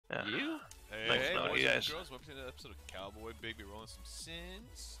Yeah. You? Nice knowing you guys. Girls, welcome to another episode of Cowboy Bigby. Rolling some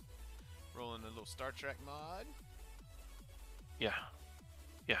sins. Rolling a little Star Trek mod. Yeah.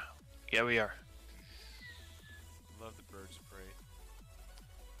 Yeah. Yeah, we are. Love the birds of prey.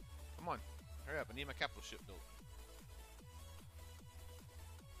 Come on. Hurry up. I need my capital ship built.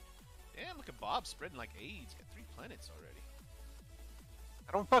 Damn, look at Bob spreading like AIDS. Got 3 planets already.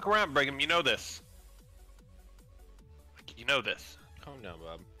 I don't fuck around, Brigham. You know this. You know this. Calm down,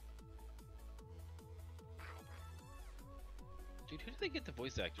 Bob. Dude, who did they get the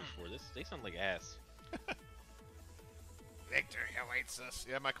voice actors for? They sound like ass. Victory awaits us.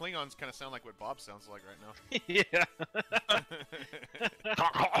 Yeah, my Klingons kind of sound like what Bob sounds like right now. Yeah.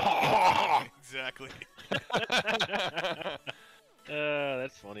 Exactly.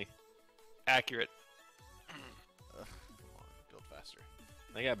 That's funny. Accurate. Come on, build faster.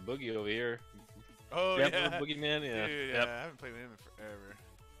 I got Boogie over here. Oh, Yep, yeah. Boogie Man, yeah. Dude, yeah, Yep. I haven't played with him in forever.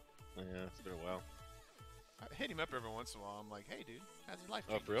 Yeah, it's been a while. I hit him up every once in a while. I'm like, hey, dude, how's your life?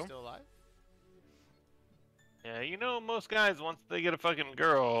 Oh, for real? Still alive? Yeah, you know, most guys, once they get a fucking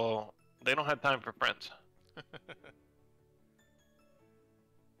girl, they don't have time for friends.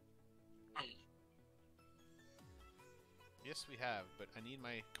 Yes, we have, but I need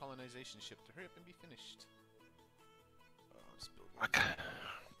my colonization ship to hurry up and be finished. Oh, let's build one. Okay.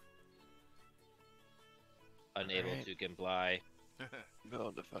 Unable Alright. to comply.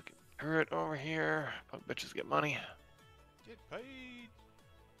 Build the fucking turret over here. Fuck bitches get money. Get paid!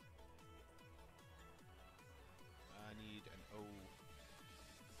 I need an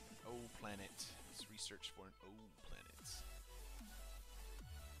O planet. Let's research for an O planet.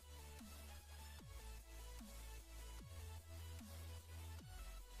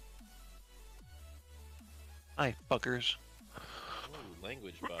 Hi, fuckers. Ooh,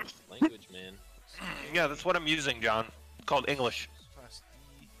 language, Bob. Language, man. Yeah, that's what I'm using, John. It's called English. Class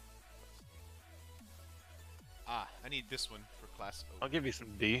D. Ah, I need this one for class O. I'll give you some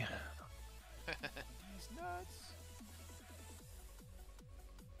D. These nuts.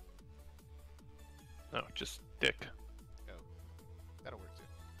 No, just dick. Oh, that'll work too.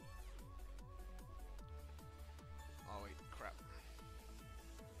 Oh wait, crap.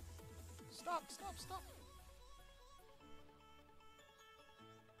 Stop, stop, stop.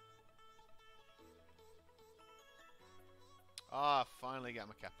 Ah, finally got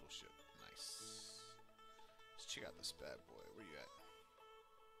my capital ship. Nice. Let's check out this bad boy. Where you at?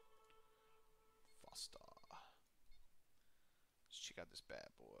 Foster. Let's check out this bad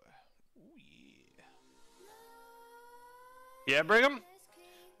boy. Ooh yeah. Yeah, Brigham?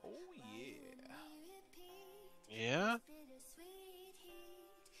 Oh yeah. Yeah?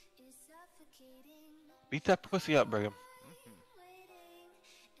 Beat that pussy up, Brigham.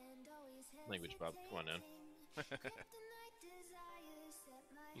 Language, Bob. Come on, man.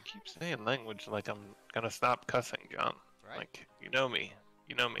 You keep saying language like I'm gonna stop cussing, John. Right. Like, you know me.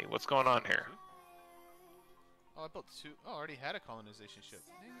 You know me. What's going on here? Oh, I built 2. Oh, I already had a colonization ship.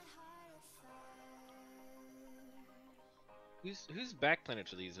 Dang it. Whose back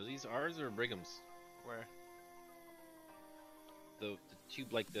planets are these? Are these ours or Brigham's? Where? The two,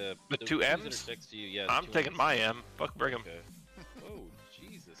 like the two twos that M's? are next to you. Yeah. the I'm two taking M's. my M. Fuck Brigham. Okay. Oh,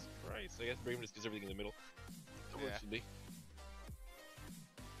 Jesus Christ. I guess Brigham just gives everything in the middle. That's what Yeah. it should be.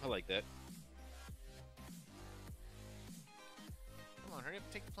 I like that. Come on, hurry up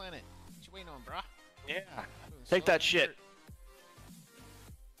and take the planet. What you waiting on, brah? Yeah. Moving Take slow that as shit.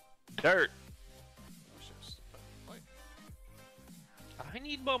 dirt. Dirt. Oh, shit, just a button. Wait. I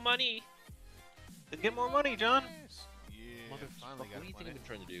need more money. Get more money, John. Yes. Yeah, Motherfucker, finally what got do a you think I've planet. been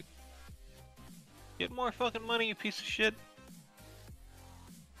trying to do? Get more fucking money, you piece of shit.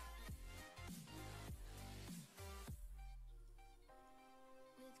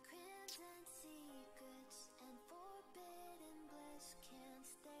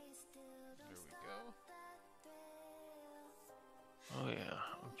 There we go. Oh yeah,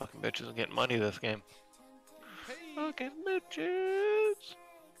 fucking bitches are getting money this game. Hey. Fucking bitches.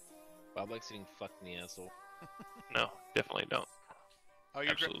 Bob likes getting fucked in the asshole. No, definitely don't. Oh,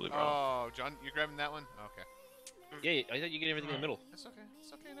 you're Absolutely Oh, John, you're grabbing that one? Okay. Yeah, I thought you get everything in the middle. It's okay.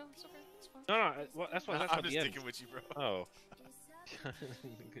 It's okay. No, it's okay. It's fine. No, well, that's why. That's I'm not just the end. sticking with you, bro. Oh.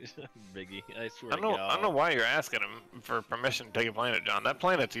 Biggie, I swear I to don't know. God. I don't know why you're asking him for permission to take a planet, John. That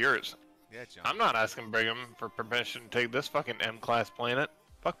planet's yours. Yeah, John. I'm not asking Brigham for permission to take this fucking M-class planet.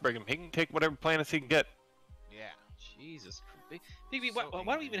 Fuck Brigham. He can take whatever planets he can get. Yeah. Jesus Christ. Biggie, So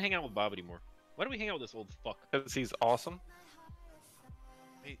why don't we even hang out with Bob anymore? Why do we hang out with this old fuck? Because he's awesome.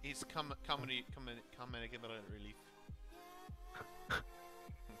 He's comedy relief.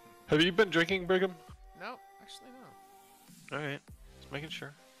 Have you been drinking, Brigham? No, actually no. Alright. Just making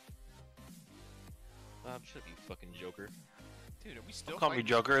sure. Shut up, you fucking joker. Dude, are we still Don't call me fighting?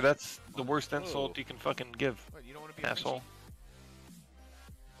 Joker. That's the worst insult Whoa. you can fucking give, What, you don't want to be a asshole. Frenchie?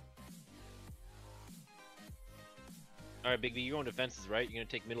 All right, Big B, you're on defenses, right? You're gonna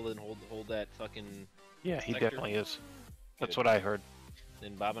take middle and hold that fucking. Yeah, he Sector. definitely is. That's Good. what I heard.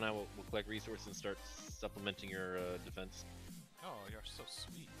 Then Bob and I will collect resources and start supplementing your defense. Oh, you're so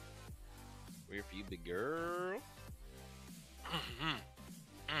sweet. We're here for you, big girl.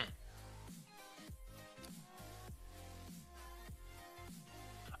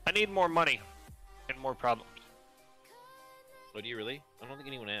 I need more money and more problems. Oh, do you really? I don't think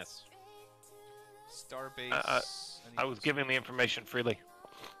anyone asked. Starbase. I was giving the information freely.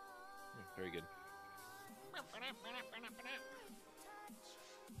 Very good.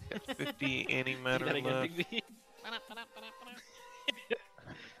 50 any You matter gotta get left. Big B.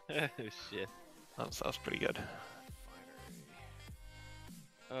 Oh shit. That was pretty good.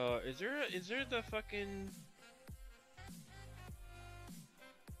 Is there the fucking?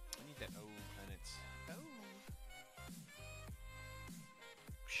 I need that O planet. Oh.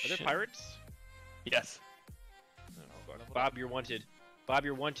 Are there Shit. pirates? Yes. Oh, fuck. leveled Bob, up. you're wanted. Bob,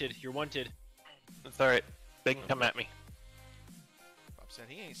 you're wanted. You're wanted. It's alright. They can come at me. Bob said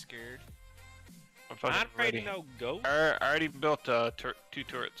he ain't scared. I'm fucking I'm ready ready. to know. Go. I already built 2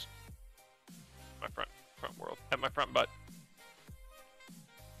 turrets. My front world. At my front butt.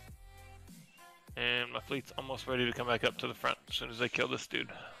 And my fleet's almost ready to come back up to the front as soon as I kill this dude.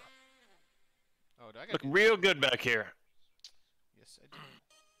 Oh, do I got Look real good back here. Yes, I do.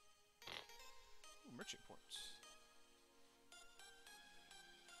 Ooh, merchant ports.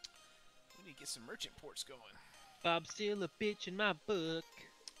 We need to get some merchant ports going. Bob's still a bitch in my book.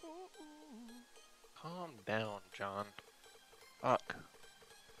 Calm down, John. Fuck.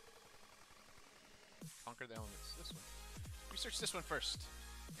 Conquer the elements. This one. Research this one first.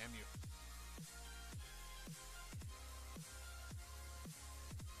 Damn you.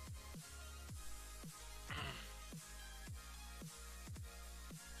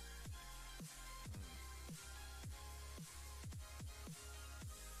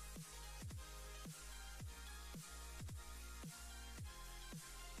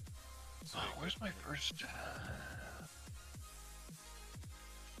 Oh, where's my first?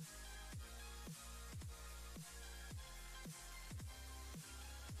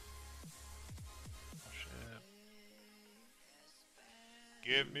 Oh, shit.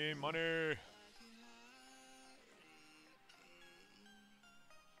 Give me money.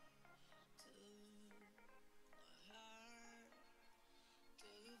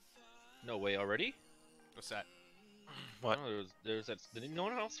 No way already? What's that? What? Oh, there's that. Did no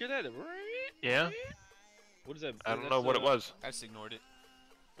one else hear that? Yeah? What is that? I don't know what it was. I just ignored it.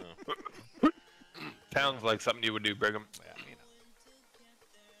 Oh. Sounds like something you would do, Brigham. Yeah, you know.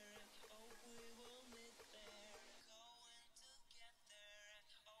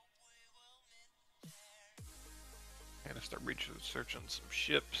 Gotta start searching some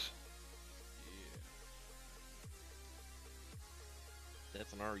ships.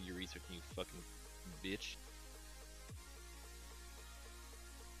 That's an R you researching, you fucking bitch.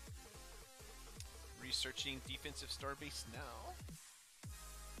 Researching defensive starbase now.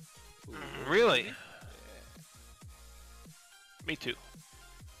 Ooh. Really? Yeah. Me too.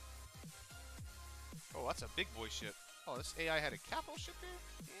 Oh, that's a big boy ship. Oh, this AI had a capital ship here?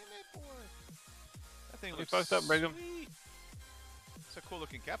 Damn it, boy. That thing You looks fucked up, Brigham. sweet. It's a cool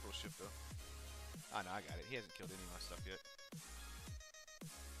looking capital ship, though. Oh, no, I got it. He hasn't killed any of my stuff yet.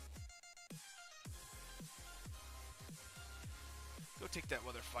 Go take that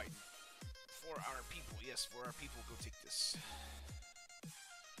while they're fighting. For our people, yes, for our people, go take this.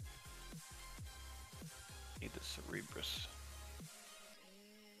 Need the Cerebrus.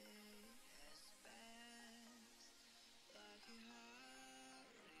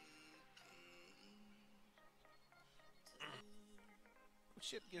 What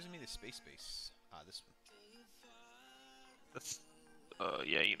ship gives me the space base? Ah, this one. That's,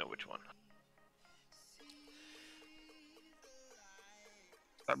 yeah, you know which one.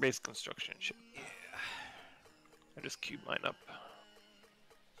 Our base construction ship. Yeah. I just queued mine up.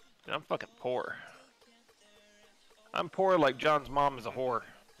 Dude, I'm fucking poor. I'm poor like John's mom is a whore.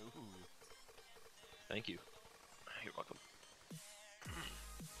 Ooh. Thank you. You're welcome.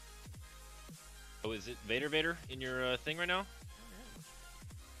 Oh, is it Vader in your thing right now?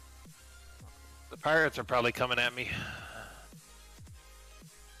 The pirates are probably coming at me.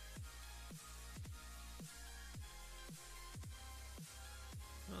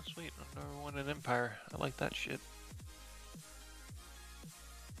 Oh, sweet. I'm number 1 in Empire. I like that shit.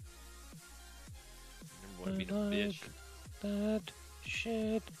 Number one being a bitch. That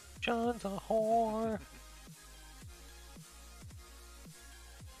shit. John's a whore.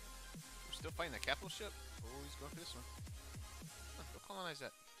 still fighting that capital ship? Oh, he's going for this one. Come on, go colonize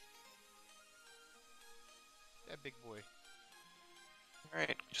that. That big boy.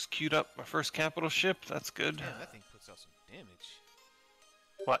 Alright, just queued up my first capital ship. That's good. Damn, that thing puts out some damage.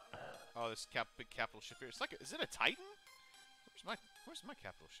 What? Oh, this big capital ship here. It's like, is it a Titan? Where's my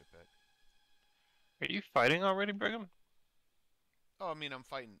capital ship at? Are you fighting already, Brigham? Oh, I mean, I'm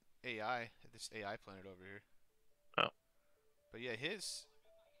fighting AI, this AI planet over here. Oh. But yeah, it's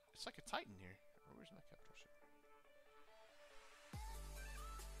like a Titan here. Where's my capital ship?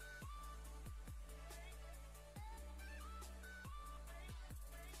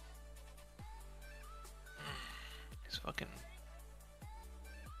 These fucking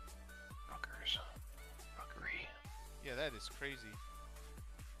fuckers. Fuckery. Yeah, that is crazy.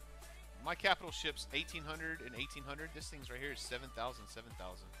 My capital ship's 1800 and 1800. This thing's right here is 7,000,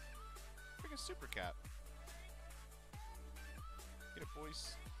 7,000. Freaking super cap. Get it,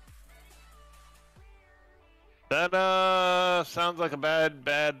 boys. That sounds like a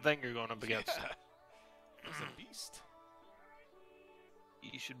bad thing you're going up against. Yeah. He's a beast.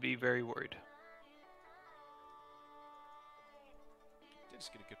 You should be very worried. Did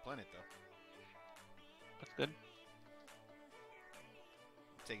just get a good planet though. That's good.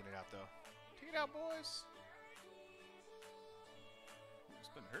 I'm taking it out though. Take it out, boys. It's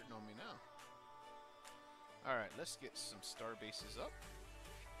been hurting on me now. All right, let's get some star bases up.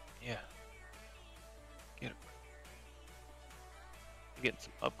 Yeah. Get him. Getting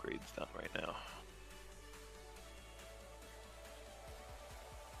some upgrades done right now.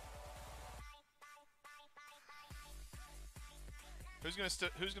 Who's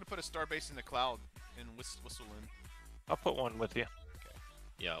gonna put a star base in the cloud and whistle in? I'll put one with you. Okay.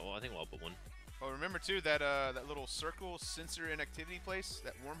 Yeah, well, I think I'll put one. Oh, remember too that that little circle sensor and activity place,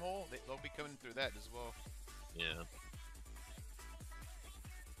 that wormhole. They'll be coming through that as well. Yeah.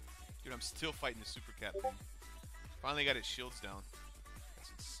 Dude, I'm still fighting the super cat thing. Finally got its shields down.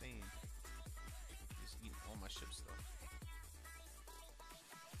 That's insane. He's eating all my ships though.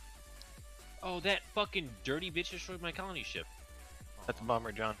 Oh, that fucking dirty bitch destroyed my colony ship. That's a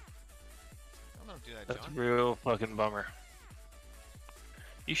bummer, John. Don't do that, That's John. a real fucking bummer.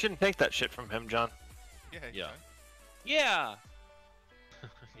 You shouldn't take that shit from him, John. Yeah. Yeah. John. Yeah!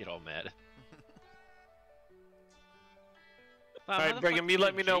 Get all mad. Wow, how Alright, the Brigham, fuck you did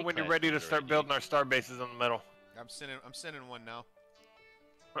let me know J when you're class ready to lose start already? building our star bases in the middle. I'm sending one now.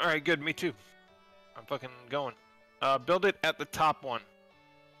 Alright, good, me too. I'm fucking going. Build it at the top one.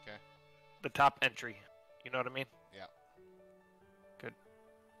 Okay. The top entry. You know what I mean? Yeah. Good.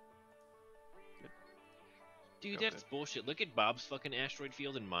 Dude, Go that's bullshit. Look at Bob's fucking asteroid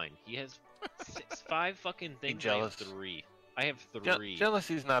field and mine. He has 5 fucking things. jealous. I have 3. I have 3.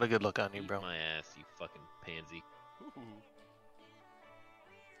 Jealousy's not a good look on you, Eat bro. my ass, you fucking pansy. Ooh.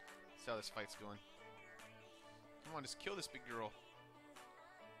 See how this fight's going. Come on, just kill this big girl.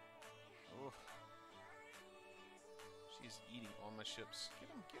 Oh. She's eating all my ships. Get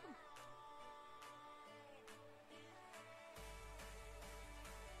him, get him.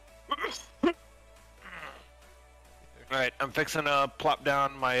 Alright, I'm fixing to plop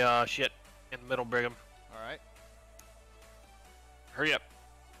down my shit in the middle, Brigham. Alright. Hurry up.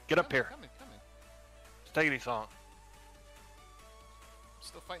 Get up here. Coming. It's taking too long. I'm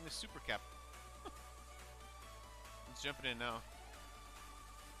still fighting this super cap. It's jumping in now.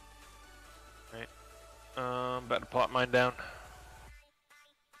 About to plop mine down.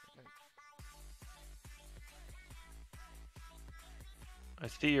 Okay. I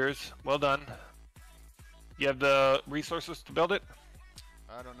see yours. Well done. You have the resources to build it?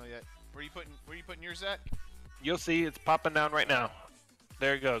 I don't know yet. Where you putting yours at? You'll see. It's popping down right now.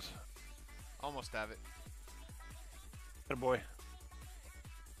 There it goes. Almost have it. Good boy.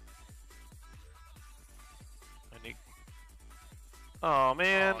 I need... Oh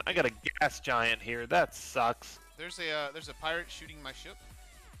man, Oh, I got a gas giant here. That sucks. There's a pirate shooting my ship.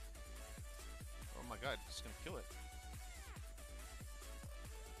 Oh my god, it's gonna kill it.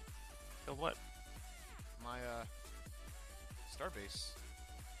 Kill what? My starbase.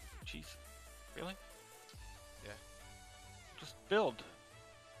 Jeez. Really? Yeah. Just build.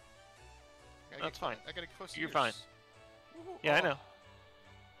 Gotta That's get- fine. I gotta get close to You're yours. fine. Woohoo. Yeah, I Oh. know.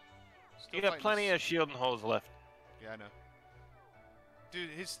 Still You got fighting plenty this- of shield and holes left. Yeah, I know. Dude,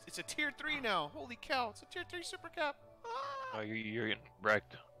 it's a tier 3 now. Holy cow, it's a tier 3 super cap. Ah! Oh, you're getting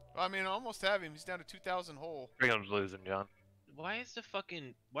wrecked. I mean, I almost have him. He's down to 2,000 whole. Brigham's losing, John. Why is the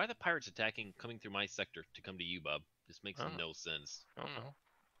pirates attacking coming through my sector to come to you, Bob? This makes Oh. no sense. I don't know.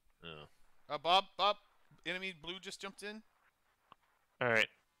 Oh. Bob, enemy blue just jumped in. Alright.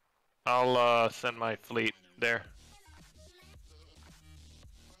 I'll send my fleet there.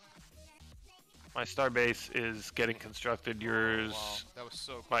 My star base is getting constructed. Yours Wow, that was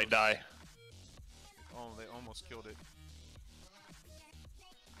so close. might die. Oh, they almost killed it.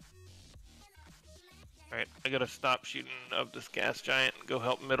 Alright, I gotta stop shooting of this gas giant and go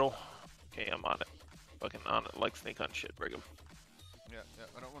help middle. Okay, I'm on it. Fucking on it like snake on shit, Brigham. Yeah,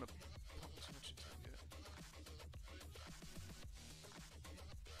 I don't want to pump too much into it yet.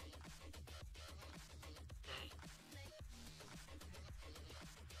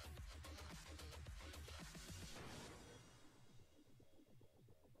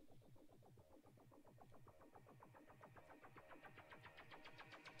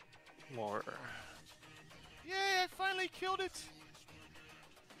 More. Yay, I finally killed it!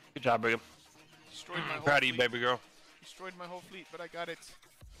 Good job, Brigham. Destroyed my I'm whole proud of fleet. you, baby girl. Destroyed my whole fleet, but I got it.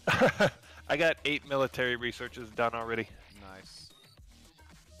 I got 8 military researches done already. Nice.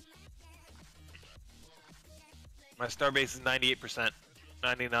 My star base is 98%.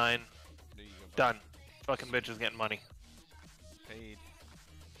 99. There you go. Done. Fucking bitch is getting money. Paid.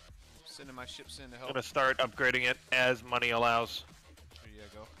 Sending my ships in to I'm help. gonna start upgrading it as money allows. There you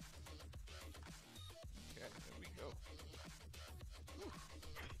go. Okay, there we go.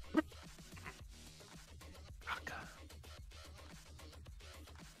 Fuck.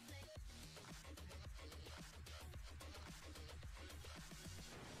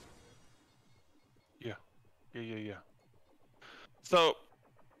 Yeah. So,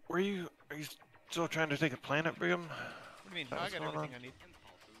 are you still trying to take a planet, Brigham? What do you mean? That I was got going everything on? I need.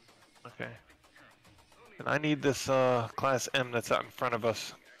 Okay. And I need this class M that's out in front of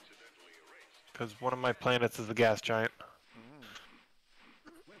us. Because one of my planets is the gas giant.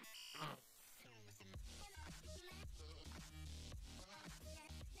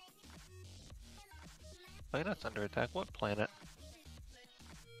 Planet's under attack? What planet?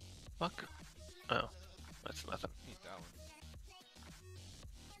 Fuck. Oh. That's nothing. Need that one.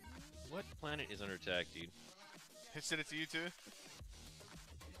 What planet is under attack, dude? I sent it to you too?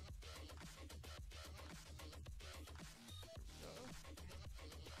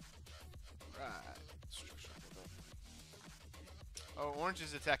 Right. Oh, orange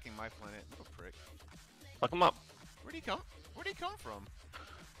is attacking my planet. Little prick. Fuck him up. Where'd he come? Where'd he come from?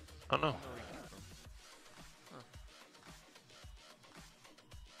 Oh no. I don't know where he came from. Huh.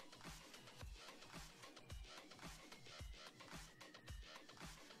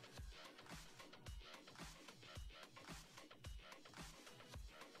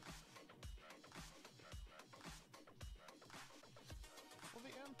 For the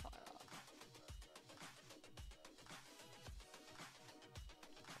Empire.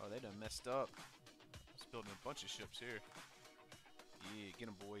 Oh, they done messed up. Just building a bunch of ships here. Yeah, get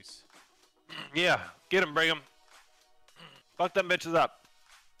them, boys. Yeah, get him, Brigham. Fuck them bitches up.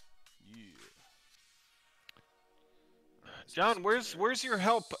 Yeah. John, where's your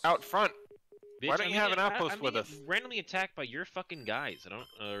help out front? Bitch, Why don't you have an outpost I'm with being us? randomly attacked by your fucking guys. I don't,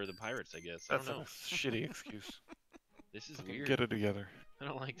 or the pirates, I guess. I That's don't a know. shitty excuse. This is Fucking weird. get it together. I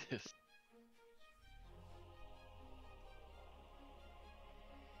don't like this.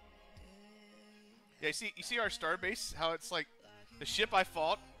 Yeah, you see our star base? How it's like the ship I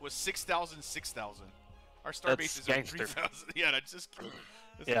fought was 6,000, 6,000. Our star That's bases are gangster. 3,000. Yeah, that just killed.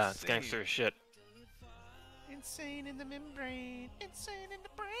 That's Yeah, it's insane. gangster as shit. Insane in the membrane, insane in the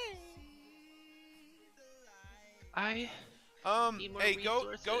brain. Need more Hey, go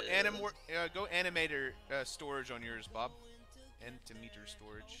resources. go animator storage on yours, Bob. Entimeter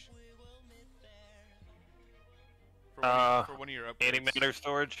storage. For one of your upgrades. Antimatter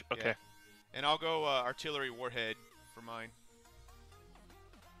storage? Okay. Yeah. And I'll go artillery warhead for mine.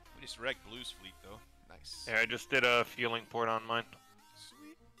 We just wrecked Blue's fleet though. Nice. Yeah, I just did a fueling port on mine.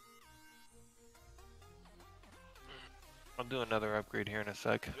 Sweet. I'll do another upgrade here in a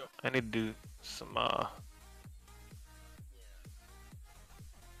sec. Yep. I need to do some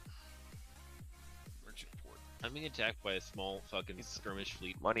Merchant port. I'm being attacked by a small fucking skirmish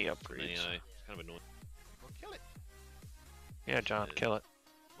fleet. money from upgrades. AI. It's kind of annoying. Well, kill it. Yeah, John, kill it.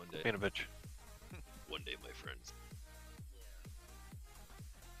 One day. Being a bitch. One day, my friends.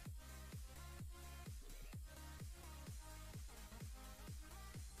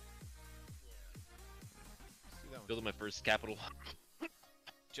 See that one. Building my first capital.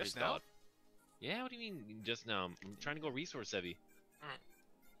 Just Good now? thought. Yeah, what do you mean just now? I'm trying to go resource heavy.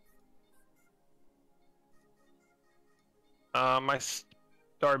 My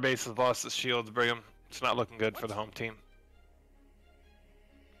star base has lost its shields, Brigham. It's not looking good for the home team.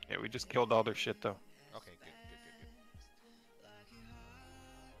 Yeah, we just killed all their shit though. Okay, good.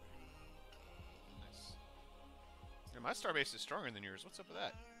 Nice. Yeah, my starbase is stronger than yours. What's up with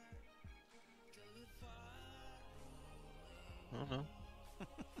that? I don't know.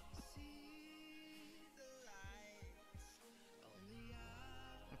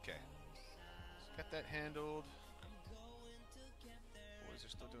 Okay. Got that handled. Boys are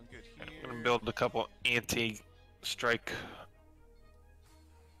still doing good here. I'm gonna build a couple anti-strike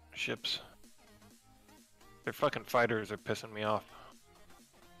ships. Their fucking fighters are pissing me off.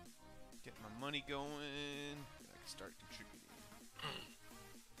 Get my money going. I can start contributing.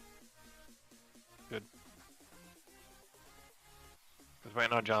 Good. Because right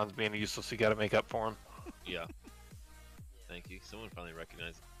now John's being useless, you gotta make up for him. Yeah. Thank you. Someone finally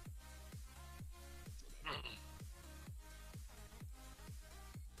recognized.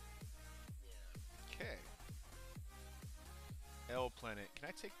 Okay. L planet. Can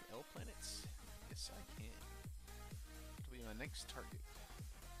I take the L planets? Yes, I can. It'll be my next target.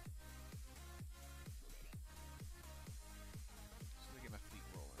 So let me get my fleet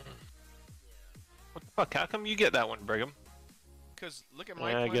rolling. What the fuck? How come you get that one, Brigham? Because look at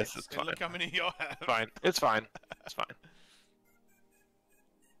my Yeah, I planets guess it's and look how fine. many y'all have. Fine. It's fine. It's fine.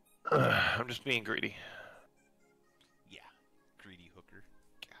 I'm just being greedy. Yeah. Greedy hooker.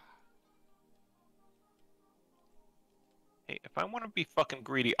 Gah. Hey, if I want to be fucking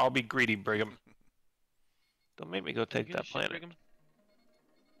greedy, I'll be greedy, Brigham. Don't make me go take Give a that shit, planet. Brigham.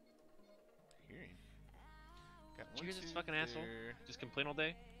 Hearing. Got Did you hear this two fucking asshole? there. Just complain all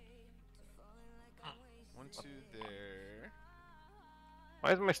day? 1, 2 there.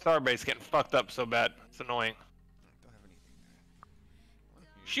 Why is my starbase getting fucked up so bad? It's annoying. Don't have anything there. One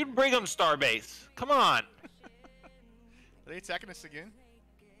here. Shoot Brigham's starbase. Come on. Are they attacking us again?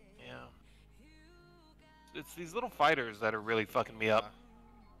 Yeah. It's these little fighters that are really fucking me up.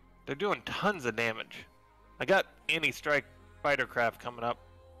 They're doing tons of damage. I got anti-strike fighter craft coming up,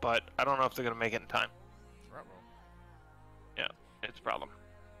 but I don't know if they're gonna make it in time. Right roll. Yeah, it's a problem.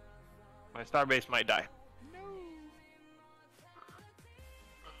 My starbase might die. No.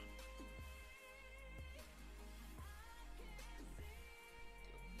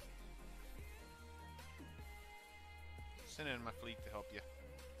 Send in my fleet to help you.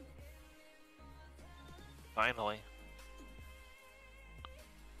 Finally.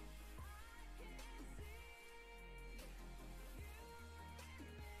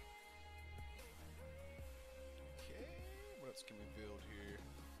 Okay, what else can we build here?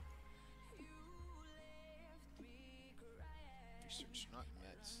 Research not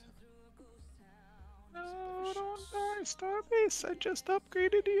met. No, don't die, starbase. I just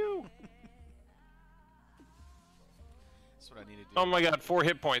upgraded you. That's what I need to do. Oh my god, 4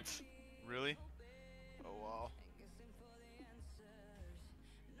 hit points. Really? Oh wow.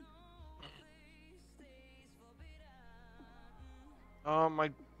 Oh, my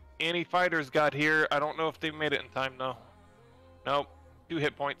anti-fighters got here. I don't know if they made it in time though. Nope, 2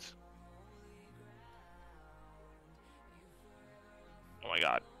 hit points. Oh my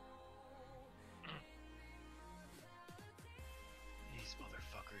god. These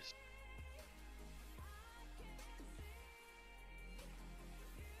motherfuckers.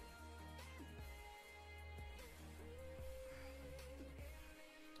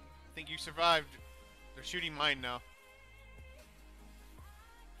 I think you survived. They're shooting mine now.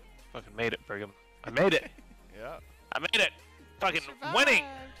 Fucking made it, Brigham. I made it. Yeah. I made it. Fucking Survived. winning.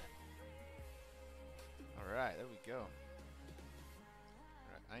 Alright, there we go.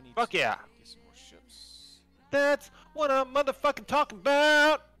 Alright, I need Fuck to yeah. get some more ships. That's what I'm motherfucking talking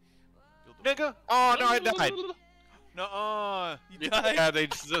about, Build nigga. Oh no, I died. Nuh-uh. You died? Yeah, they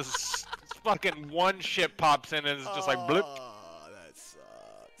just fucking one ship pops in and it's just like blip. Oh, that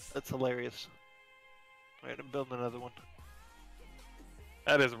sucks. That's hilarious. Alright, I'm building another one.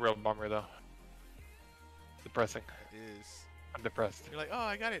 That is a real bummer though. Depressing. It is. I'm depressed. You're like, oh,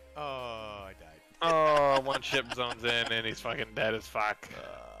 I got it. Oh, I died. Oh, one ship zones in and he's fucking dead as fuck.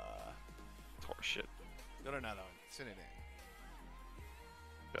 Poor shit. No, no. Send it in.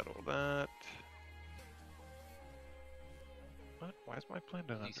 Got all that. What? Why is my plan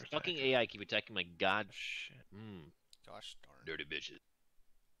done These under fucking attack? AI keep attacking my god. Shit. Gosh darn. Dirty bitches.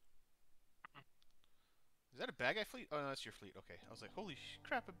 Is that a bad guy fleet? Oh, no, that's your fleet. Okay. I was like, holy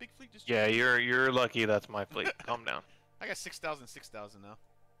crap, a big fleet just... Yeah, you're lucky that's my fleet. Calm down. I got 6,000 now.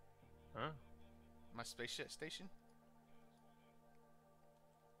 Huh? My spaceship station?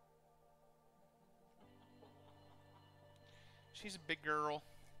 She's a big girl.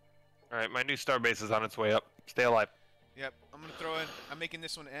 Alright, my new starbase is on its way up. Stay alive. Yep, I'm gonna throw in. I'm making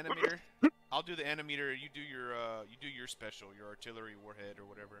this one animator. I'll do the animator. You do your special, your artillery warhead or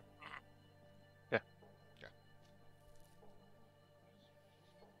whatever. Yeah. Yeah.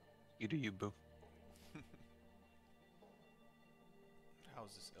 You do you, boo.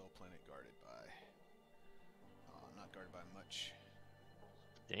 How's this L planet guarded by? Not guarded by much.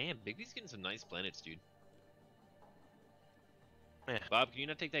 Damn, Bigby's getting some nice planets, dude. Bob, can you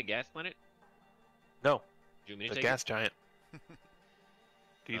not take that gas planet? No, Do you want me to the take gas giant.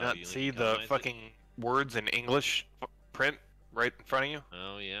 Do you Oh, not you only see can the colonize it? fucking words in English print right in front of you? it?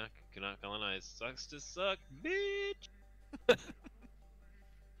 Oh yeah, cannot colonize. Sucks to suck, bitch. I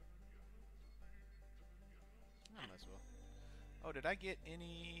might as well. Oh, did I get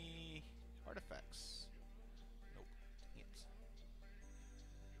any artifacts? Nope. Dang it.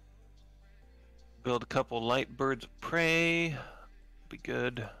 Build a couple light birds of prey. Be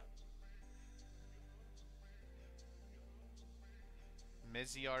good.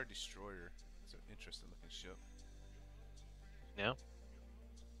 Meziar Destroyer. It's an interesting looking ship. Yeah.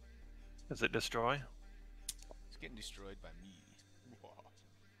 Does it destroy? It's getting destroyed by me.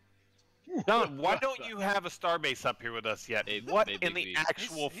 Don, why don't you have a starbase up here with us yet? Hey, What hey, in Big the V.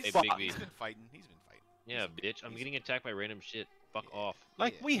 actual He's fuck? Big V. He's been fighting. He's been fighting. Yeah, bitch. I'm getting attacked by random shit. Fuck Yeah. off.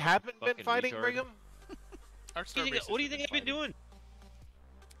 Like, Yeah. we haven't been Fucking fighting, retard. Brigham? Our What do you think, starbases what do you have think I've been fighting. doing?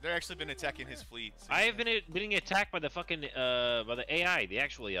 They're actually been attacking his fleet. So I have been getting attacked by the fucking by the AI, the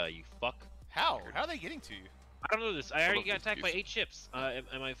actual AI. You fuck. How? How are they getting to you? I don't know this. I already got attacked by confused. 8 ships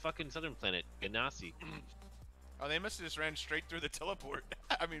at my fucking southern planet, Ganassi. Oh, they must have just ran straight through the teleport.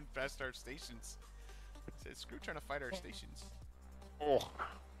 I mean, past our stations. Said, screw trying to fight our stations. Oh.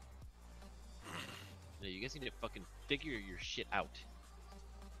 Yeah, you guys need to fucking figure your shit out.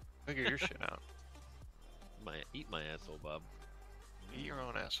 Figure your shit out. Eat my asshole, Bob. Eat your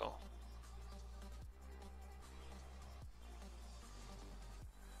own asshole.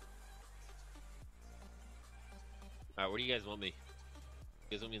 Alright, where do you guys want me?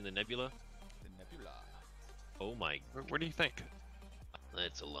 You guys want me in the nebula? The Nebula. Oh my, Where do you think?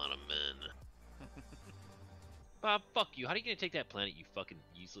 that's a lot of men. Bob, fuck you. How are you gonna take that planet, you fucking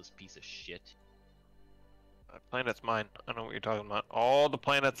useless piece of shit? Planet's mine. I know what you're talking about. All the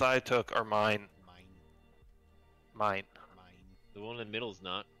planets I took are mine. Mine. Mine. Mine. The one in the middle's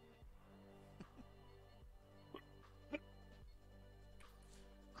not. I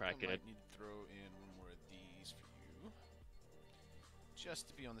Crackhead. might need to throw in one more of these for you. Just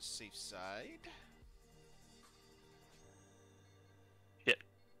to be on the safe side. Shit.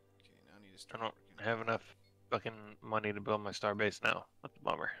 Okay, now I need to I start don't working. have enough fucking money to build my starbase now. That's a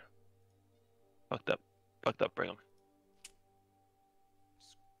bummer. Fucked up. Fucked up, Brigham.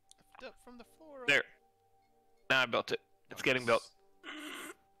 Lift up from the floor. There. Now I built it. It's getting built.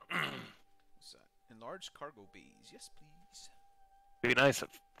 What's that? Enlarged cargo bays. Yes, please. It'd be nice if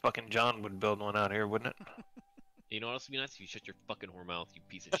fucking John would build one out here, wouldn't it? You know what else would be nice? If you shut your fucking whore mouth, you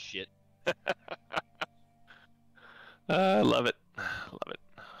piece of shit. I love it. Love it.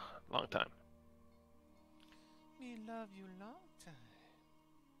 Long time. Me love you long time.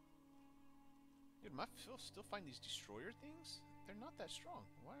 Dude, my still find these destroyer things? They're not that strong.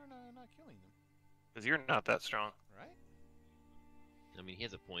 Why aren't I not killing them? Because you're not that strong. Right? I mean, he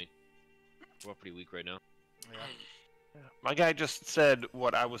has a point. We're all pretty weak right now. Yeah. My guy just said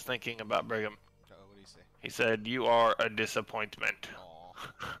what I was thinking about Brigham. Oh, what do you say? He said, "You are a disappointment."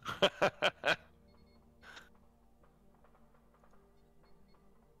 Aw.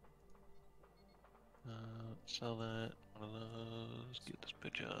 Sell that. One of those. Get this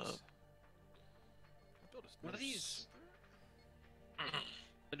bitch up. What are these?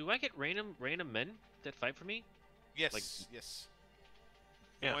 Do I get random men that fight for me? Yes, Like- yes.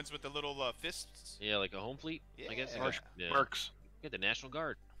 Yeah. The ones with the little fists. Yeah, like a home fleet, I guess. Yeah. Yeah. Works. Get the National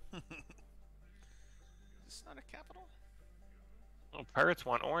Guard. Is this not a capital? Oh, pirates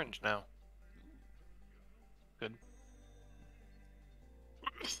want orange now. Good.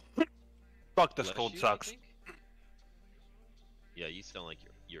 Fuck, this Bless cold you, I sucks. think? Yeah, you sound like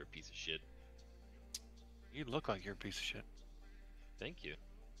you're a piece of shit. You look like you're a piece of shit. Thank you.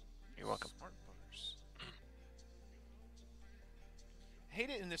 You're welcome. Smart buggers. Hate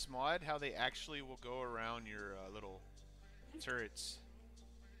it in this mod how they actually will go around your little turrets.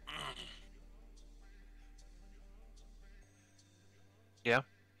 Yeah?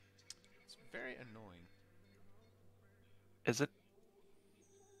 It's very annoying. Is it?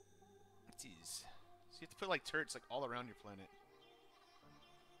 It is. So you have to put like turrets like all around your planet.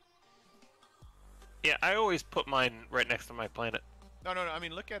 Yeah, I always put mine right next to my planet. No. I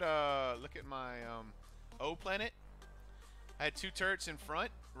mean, look at my O planet. I had 2 turrets in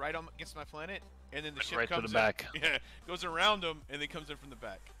front, right on against my planet, and then the ship Right to comes the back. in. Yeah, goes around them, and then comes in from the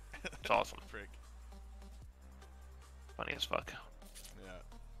back. It's awesome. Frick. Funny as fuck.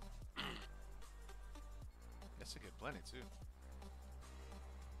 Yeah. That's a good planet too.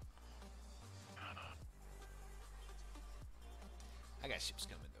 I got ships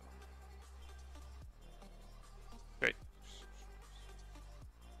coming though. Great.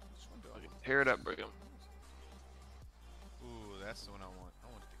 Which one do I want? Tear it up, Brigham. Ooh, That's the one I want.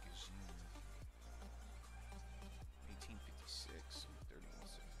 I want the Gajin. 1856. 31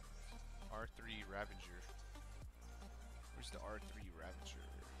 seconds. R3 Ravager. Where's the R3 Ravager?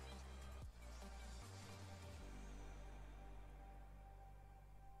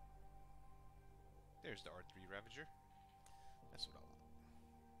 There's the R3 Ravager. That's what I want.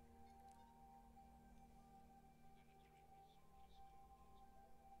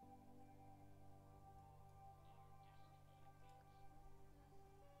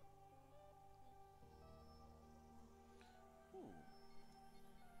 Ooh.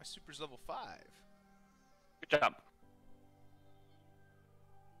 My super's level 5. Good job.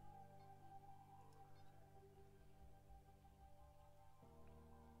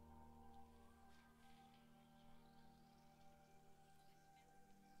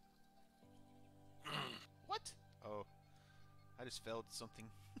 What? Oh. I just failed something.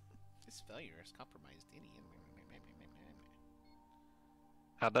 This failure has compromised any.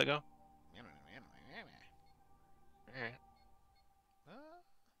 How'd that go? Alright.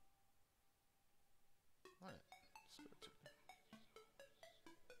 What? Let's go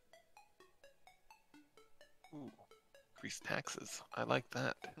to Ooh. Increase taxes. I like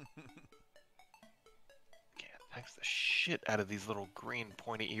that. Can't tax the shit out of these little green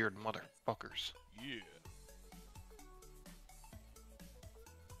pointy-eared motherfuckers. yeah.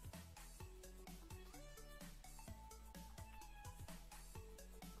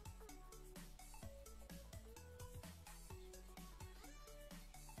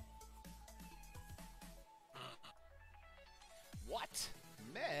 What?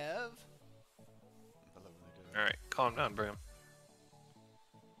 Mev? I love when they do that. Alright, calm down, Brigham.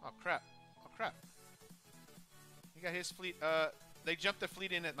 Oh crap. Oh crap. He got his fleet. They jumped the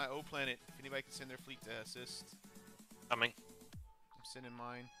fleet in at my O planet. If anybody can send their fleet to assist. Coming. I'm sending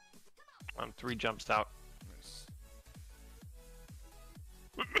mine. I'm 3 jumps out. Nice.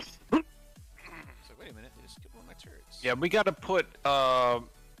 So wait a minute, they just killed one of my turrets. Yeah, we gotta put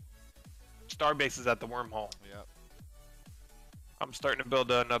star bases at the wormhole. Yep. I'm starting to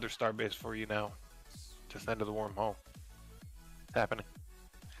build another star base for you now. Just into the wormhole. It's happening.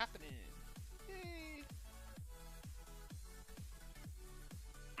 Happening. Yay.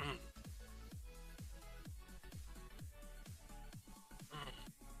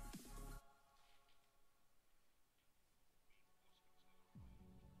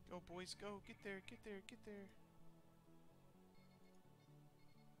 Go boys, go. Get there, get there, get there.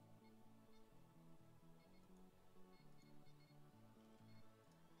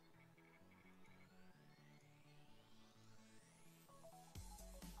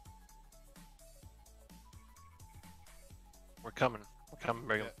 We're coming. We're coming,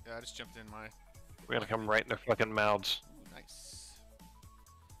 Brigham. Yeah, I just jumped in my... We're gonna come right in their fucking mouths. Ooh, nice.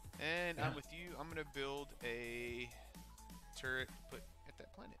 And Yeah. I'm with you. I'm gonna build a turret to put at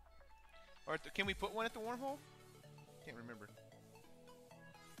that planet. Or can we put one at the wormhole? Can't remember.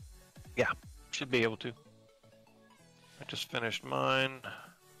 Yeah, should be able to. I just finished mine.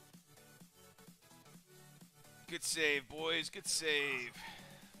 Good save, boys. Good save.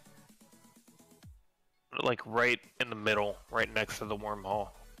 Like right in the middle, right next to the wormhole.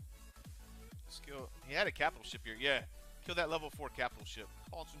 Skill. He had a capital ship here. Yeah. Kill that level 4 capital ship.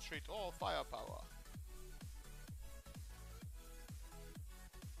 Concentrate all firepower.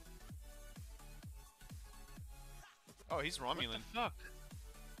 Oh, he's Romulan. What the fuck?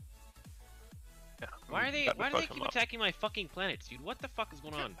 Yeah, Why are they? got to Why do they fuck 'em keep up. attacking my fucking planets, dude? What the fuck is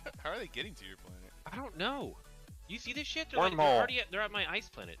going on? How are they getting to your planet? I don't know. You see this shit? They're Wormhole. already they're at my ice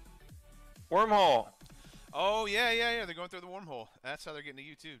planet. Wormhole! Oh, yeah. They're going through the wormhole. That's how they're getting to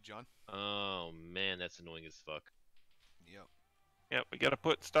you, too, John. Oh man, that's annoying as fuck. Yep. Yep, we gotta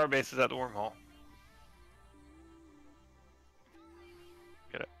put star bases at the wormhole.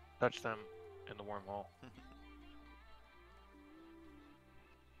 Gotta touch them in the wormhole.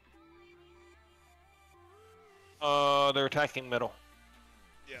 They're attacking middle.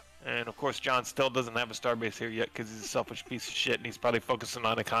 Yeah. And of course, John still doesn't have a starbase here yet because he's a selfish piece of shit and he's probably focusing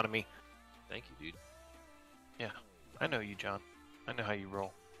on economy. Thank you, dude. Yeah, I know you, John. I know how you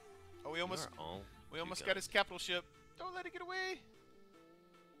roll. Oh, we You almost are all got guns. his capital ship. Don't let it get away.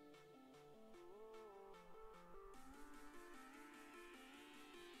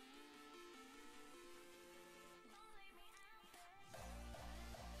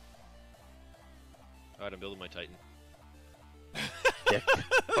 Alright, I'm building my Titan. Dick.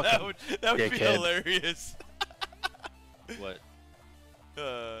 that would be dickhead. hilarious. What?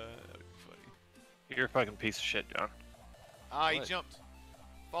 That would be funny. You're a fucking piece of shit, John. Ah, he What? jumped.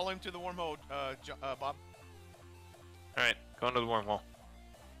 Follow him to the wormhole, Bob. Alright, going to the wormhole.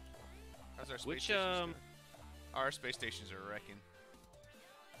 How's our space Which stations doing? Our space stations are wrecking.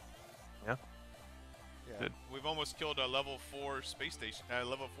 Yeah. Yeah. Good. We've almost killed a level 4 space station,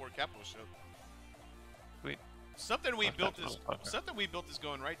 level 4 capital ship. Sweet. Something we Fuck built that is motherfucker. something we built is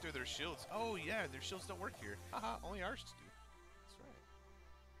going right through their shields. Oh yeah, their shields don't work here. Haha, only ours do.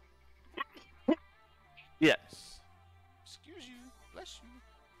 That's right. Yes. Excuse you. Bless you.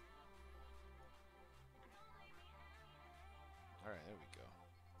 All right, there we go.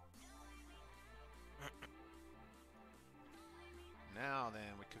 Now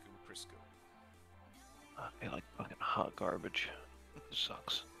then, we cook it with Crisco. I feel like fucking hot garbage.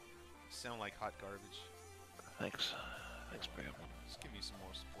 Sucks. Sound like hot garbage. Thanks. Thanks, Bram. Just give me some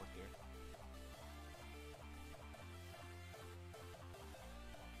more support there.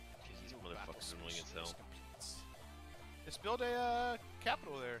 Jeez, these motherfuckers are annoying as hell. Let's build a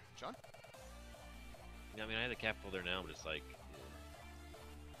capital there, John. Yeah, I mean, I have the capital there now, but it's like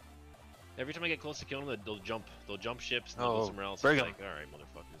every time I get close to killing them, they'll jump. They'll jump ships and they'll go somewhere else. bring It's 'em. Oh, like, all right,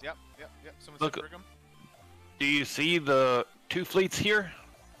 motherfuckers. Yep. Someone Look- said Brigham. Do you see the 2 fleets here?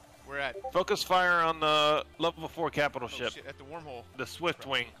 We're at Focus fire on the level 4 capital oh, ship, shit, at the wormhole. the Swift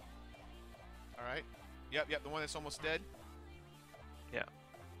Wing. All right. Yep. The one that's almost dead. Yeah.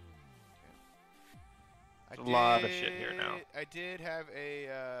 I There's a lot of shit here now. I did have a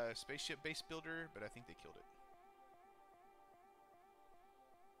spaceship base builder, but I think they killed it.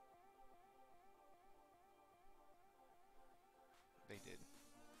 They did.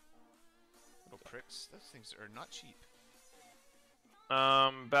 Little pricks. Those things are not cheap.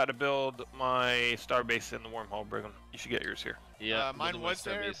 About to build my star base in the wormhole, Brigham. You should get yours here. Yeah, Mine building my was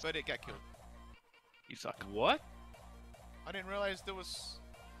there, starbase. but it got killed. You suck. What? I didn't realize there was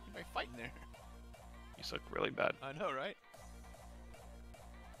anybody fighting there. You suck really bad. I know, right?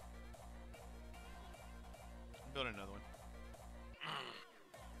 Build another one.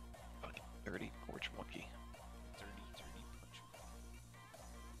 Fucking dirty porch monkey. Dirty punch.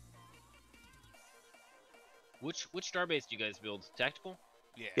 Which starbase do you guys build? Tactical?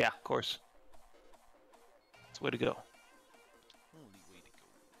 Yeah. Yeah, of course. That's the way to go. Only way to go.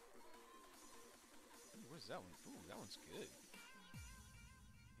 Ooh, where's that one? Ooh, that one's good.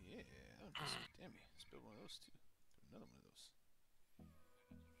 Yeah, that one does some damn. Let's build one of those too. Another one of those.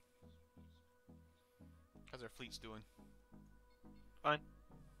 How's our fleets doing? Fine.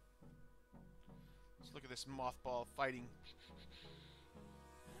 Let's look at this mothball fighting.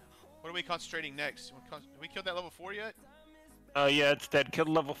 What are we concentrating next? Have we killed that level 4 yet? Yeah, it's dead. Kill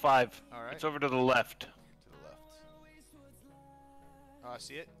level 5. Alright. It's over to the left. To the left.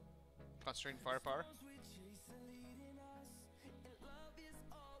 See it? Concentrating firepower.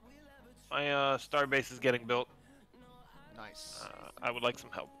 My star base is getting built. Nice. I would like some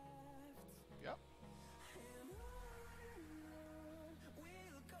help. Yep.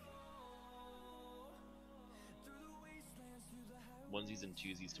 Onesies and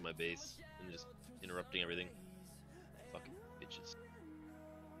twosies to my base and just interrupting everything. Fucking bitches.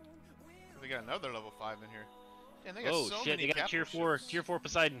 We got another level 5 in here. Man, they got Oh so shit, many they got tier capital 4, ships. tier 4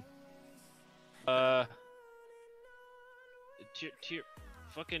 Poseidon. Tier,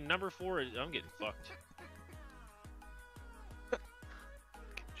 fucking number 4, I'm getting fucked.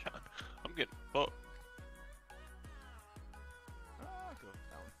 John, I'm getting fucked. Go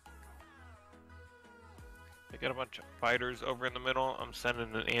down. I got a bunch of fighters over in the middle. I'm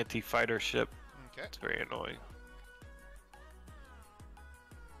sending an anti-fighter ship. Okay. It's very annoying.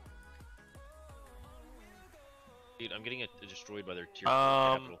 Dude, I'm getting destroyed by their tier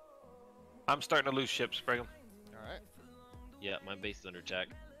 4 capital. I'm starting to lose ships, Brigham. Alright. Yeah, my base is under attack.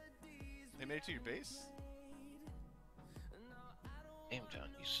 They made it to your base? Damn, John,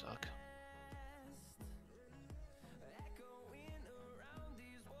 you suck.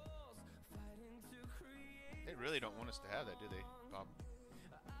 They really don't want us to have that, do they, Bob?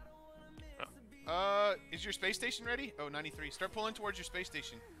 No. Is your space station ready? Oh, 93. Start pulling towards your space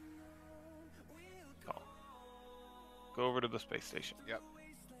station. Call. Go over to the space station. Yep.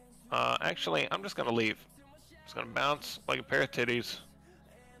 Actually, I'm just gonna leave. Just gonna bounce like a pair of titties.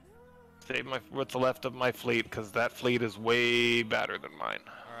 Save what's left of my fleet, because that fleet is way better than mine.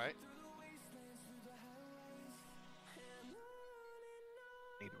 Alright.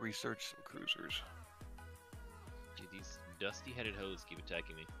 Need to research some cruisers. Dude, these dusty-headed hoes keep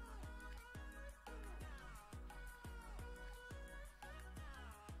attacking me.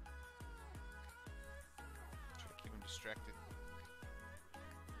 Try to keep them distracted.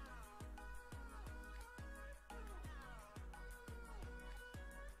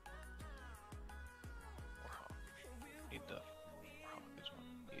 Warhawk. Need the Warhawk is what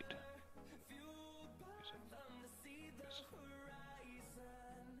I need. Is it? Yes.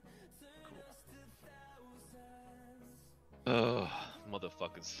 Cool.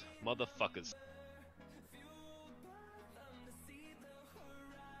 Motherfuckers. Motherfuckers.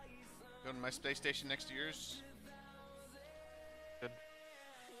 Going to my space station next to yours. Good.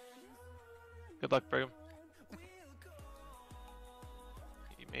 Good luck, Brigham.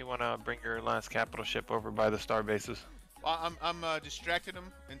 You may want to bring your last capital ship over by the star bases. Well, I'm distracting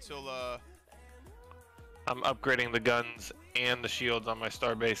them until I'm upgrading the guns and the shields on my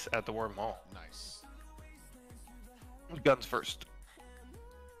star base at the wormhole. Nice. Guns first.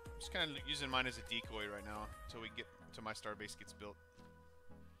 I'm just kind of using mine as a decoy right now until we get to my star base gets built.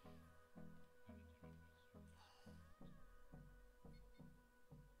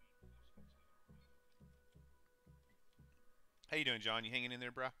 How you doing, John? You hanging in there,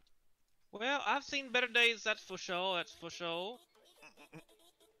 bro? Well, I've seen better days, that's for sure, that's for sure. You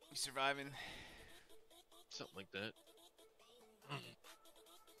surviving? Something like that.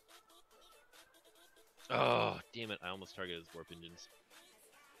 Oh, damn it, I almost targeted his warp engines.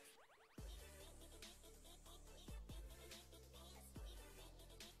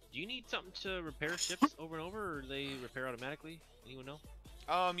 Do you need something to repair ships over and over, or do they repair automatically? Anyone know?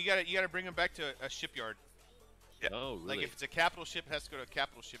 You gotta bring them back to a shipyard. Yeah. Oh, really? Like if it's a capital ship, it has to go to a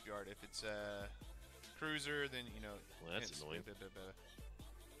capital shipyard. If it's a cruiser, then you know. Well, that's it's annoying.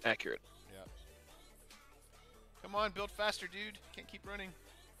 Accurate. Yeah. Come on, build faster, dude. Can't keep running.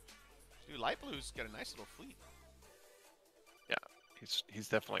 Dude, Light Blue's got a nice little fleet. Yeah, he's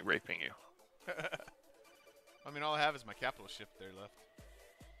definitely raping you. I mean, all I have is my capital ship there left.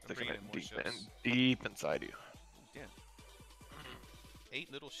 I'm Sticking bringing it in more deep, ships. deep inside you. Ooh, damn.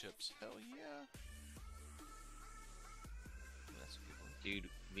 8 little ships. Hell yeah. That's a good one.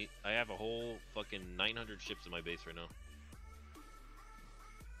 Dude, I have a whole fucking 900 ships in my base right now.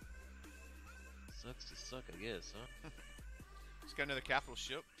 Sucks to suck, I guess, huh? Just got another capital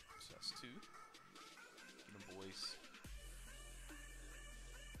ship. So that's 2. Get them, boys.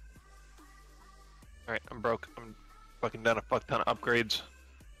 Alright, I'm broke. I'm fucking done a fuck ton of upgrades.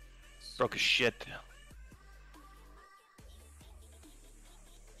 Broke as shit.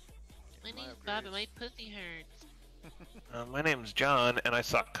 My name's Bob and my pussy hurts. My name's John, and I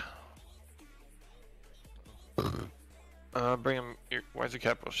suck. Bring him. Why's the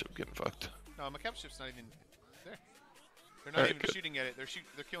capital ship getting fucked? No, my capital ship's not even there. They're not Alright, even good. shooting at it.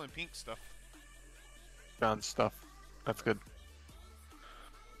 They're killing pink stuff. John's stuff. That's good.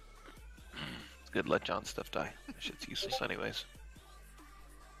 It's good. Let John's stuff die. That shit's useless, anyways.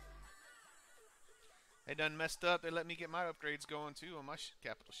 They done messed up. They let me get my upgrades going too on my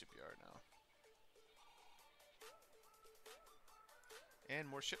capital shipyard now. And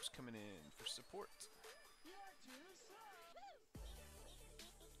more ships coming in for support.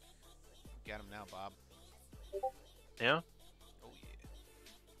 Got them now, Bob. Yeah. Oh yeah.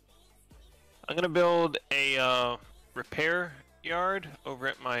 I'm gonna build a repair yard over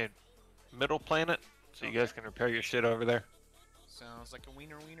at my middle planet, so you guys can repair your shit over there. Sounds like a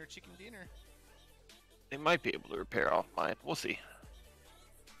wiener chicken dinner. They might be able to repair off mine. We'll see.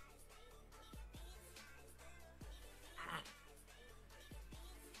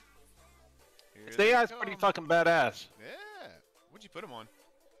 Here The they AI's pretty come. fucking badass. Yeah. What'd you put them on?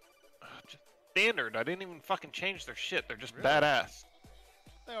 Just standard. I didn't even fucking change their shit. They're just Really? badass.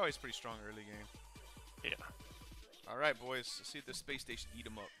 They're always pretty strong early game. Yeah. All right, boys. Let's see if the space station eat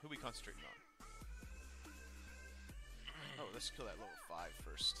them up. Who we concentrating on? Oh, let's kill that level 5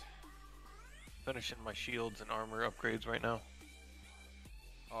 first. Finishing my shields and armor upgrades right now.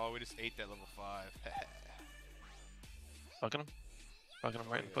 Oh, we just ate that level 5. Fucking him. Fucking him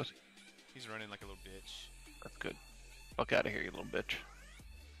right in the pussy. He's running like a little bitch. That's good. Fuck out of here, you little bitch.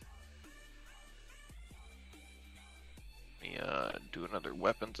 Let me do another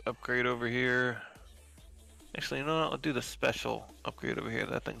weapons upgrade over here. Actually, you know what? I'll do the special upgrade over here.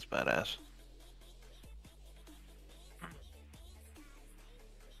 That thing's badass.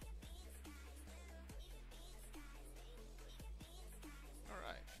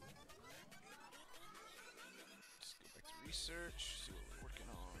 Alright. Let's go back to research, see what we're working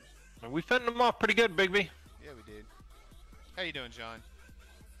on. We fending them off pretty good, Bigby. Yeah, we did. How you doing, John?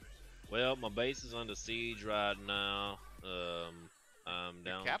 Well, my base is under siege right now. I'm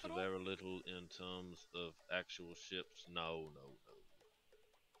Your down capital? to very little in terms of actual ships. No.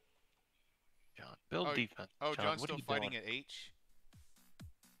 John, build defense. Oh, John, John's what are still you fighting doing? at H?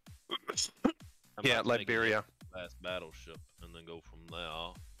 I'm Yeah, about to make it Liberia. last battleship and then go from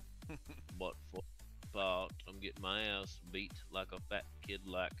there. But for the part, I'm getting my ass beat like a fat kid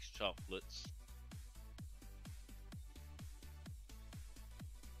likes chocolates.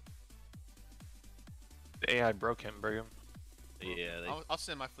 The AI broke him, Brigham. Yeah, I'll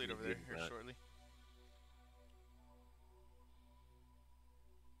send my fleet they over there did here that. shortly.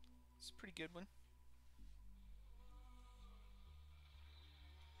 good one.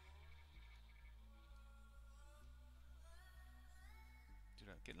 Dude,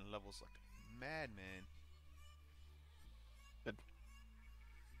 I'm getting levels like a madman. Good.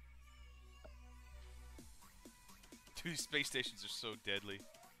 Dude, these space stations are so deadly.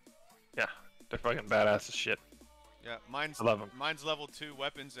 Yeah, they're fucking badass as shit. Yeah, mine's I love 'em. Mine's level 2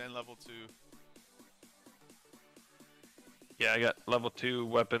 weapons and level 2. Yeah, I got level 2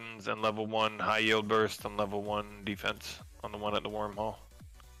 weapons and level 1 high yield burst and level 1 defense on the one at the wormhole.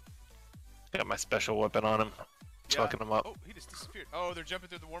 Got my special weapon on him. Yeah. Fucking him up. Oh, he just disappeared. Oh, they're jumping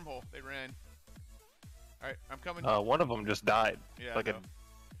through the wormhole. They ran. All right, I'm coming. One of them just died. Yeah, Like I a know.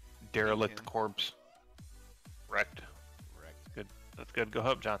 derelict him. corpse. Wrecked. Wrecked. Good. That's good. Go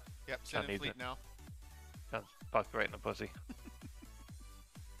help John. Yep, John send in needs fleet it. now. John's fucked right in the pussy.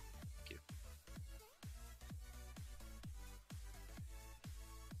 Thank you.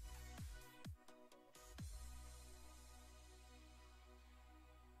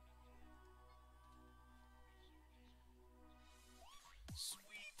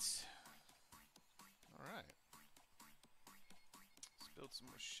 Sweet. All right. Let's build some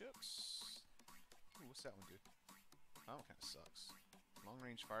more ships. Ooh, what's that one do? That one kind of sucks. Long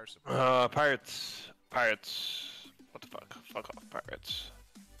range fire support. Pirates. Pirates. What the fuck? Fuck off, pirates.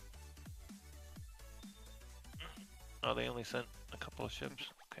 Oh, they only sent a couple of ships?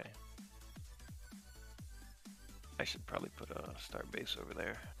 Okay. I should probably put a star base over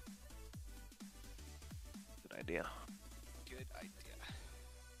there. Good idea. Good idea.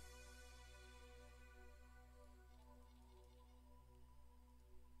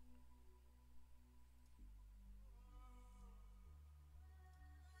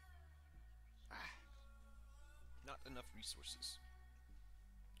 Not enough resources.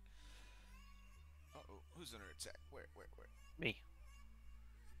 Uh-oh, who's under attack? Where? Me.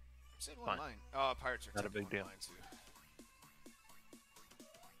 Said one Fine. mine. Oh, pirates are Not a taking big one of deal.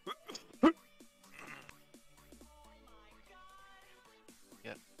 mine too.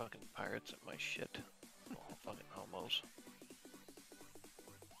 Got fucking pirates at my shit. Oh, fucking homos.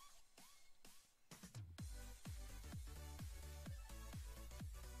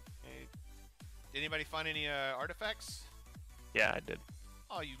 Hey, Did anybody find any artifacts? yeah, I did.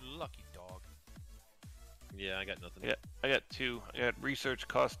 Oh, you lucky dog. Yeah, I got nothing. I got 2. I got research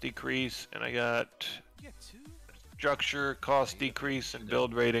cost decrease, and I got You got 2? structure cost decrease and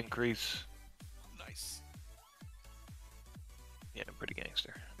build rate increase. Nice. Yeah, I'm pretty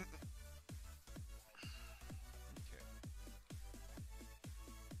gangster.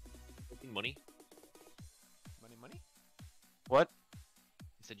 Okay. Money? Money? What?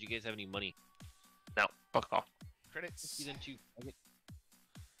 I said, you guys have any money? No, fuck off. Credits. Season 2. Okay.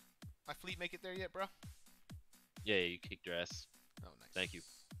 My fleet make it there yet, bro? Yeah, you kicked your ass. Oh, nice. Thank you.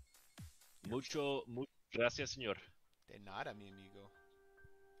 Mucho gracias, señor. De nada, mi amigo.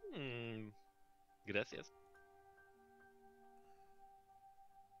 Gracias.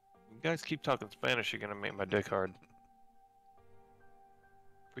 You guys keep talking Spanish, you're gonna make my dick hard.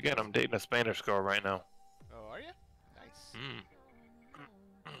 Forget I'm dating a Spanish girl right now. Oh, are you? Nice.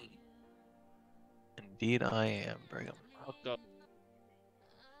 Indeed I am, Brigham. Hooked up.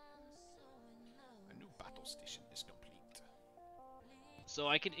 A new battle station is complete. So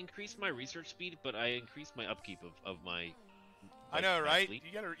I can increase my research speed, but I increase my upkeep of my. I know, my right? fleet.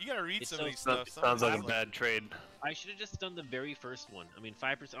 You gotta read It some of these sounds- stuff. Sounds like a Some- bad trade. I should have just done the very first one. I mean,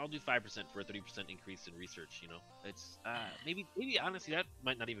 5%. I'll do 5% for a 30% increase in research. You know, it's maybe honestly that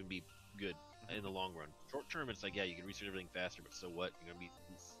might not even be good in the long run. Short term, it's like, yeah, you can research everything faster, but so what? You're gonna be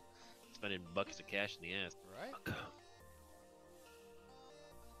spending buckets of cash in the ass. Right?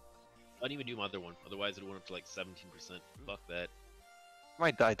 I didn't even do my other one. Otherwise, it went up to like 17%. Fuck that.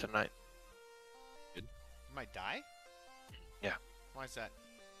 Might die tonight. You might die? Yeah. Why is that?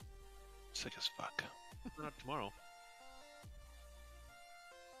 Sick as fuck. Not tomorrow.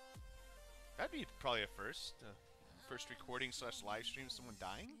 That'd be probably a first. First recording / live stream of someone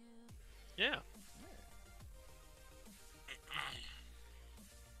dying? Yeah.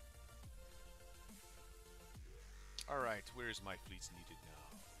 Alright, where's my fleets needed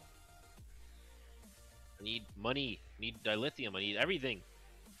now? I need money. I need dilithium. I need everything.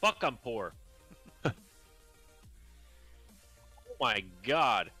 Fuck, I'm poor. Oh my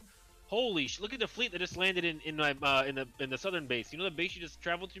god. Holy sh! Look at the fleet that just landed in my in the southern base. You know the base you just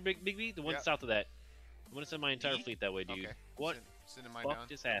traveled to, Big B? The one Yeah. south of that. I'm gonna send my entire E? fleet that way, dude. Okay. What? Sending mine Fuck down.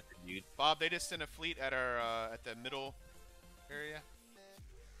 just happened, dude? Bob, they just sent a fleet at our at the middle area.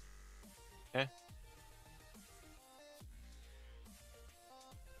 Okay.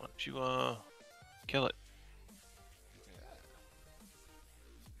 Why don't you kill it?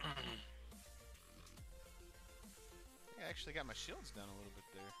 actually got my shields down a little bit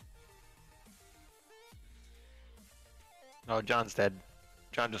there. Oh, John's dead.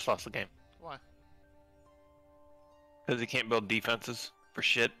 John just lost the game. Why? Because he can't build defenses for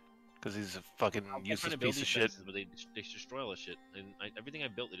shit. Because he's a fucking I'm trying useless to build piece of these shit. fences, but they destroy all the shit. And everything I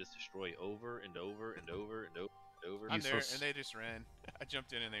built, they just destroy over and over and over and over and over. I'm there, Useless. and they just ran. I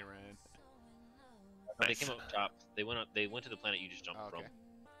jumped in and they ran. No, they Nice. came up top. They went up. They went to the planet you just jumped Oh, okay.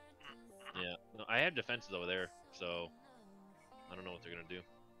 from. Yeah. No, I had defenses over there, so I don't know what they're gonna do.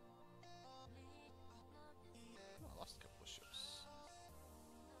 Oh, I lost a couple of ships.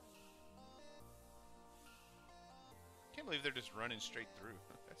 Can't believe they're just running straight through.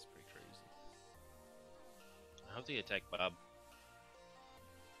 That's pretty crazy. I hope they attack Bob.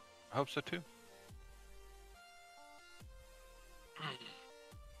 I hope so too. I'm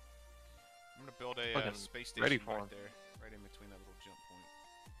gonna build a Fucking space station ready for right him. there, right in between that little jump point.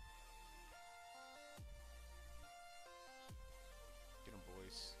 Get 'em,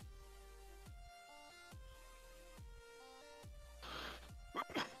 boys.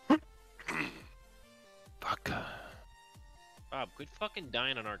 Fuck. Bob, quit fucking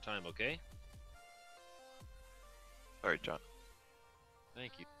dying on our time, okay? Sorry, John.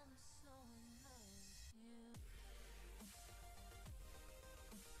 Thank you.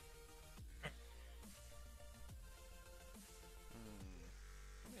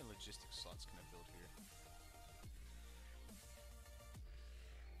 How many logistics slots can I build here?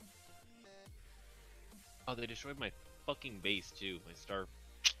 Oh, they destroyed my fucking base too. My star.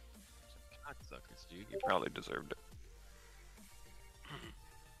 Cocksuckers, dude. You probably deserved it.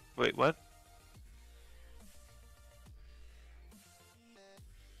 Wait, what?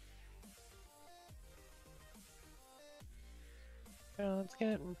 John's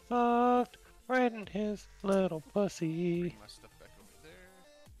getting fucked right in his little pussy. Bring my stuff back over there.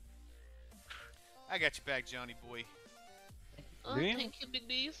 I got your back, Johnny boy. Oh, Do you? thank you, Big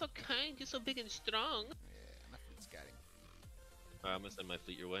B. You're so kind. You're so big and strong. Yeah, my fleet's got him. I'm gonna send my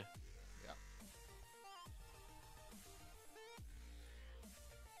fleet your way. Yeah.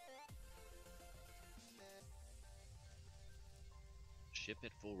 Ship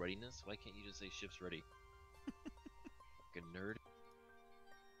at full readiness? Why can't you just say ship's ready? Fucking nerd.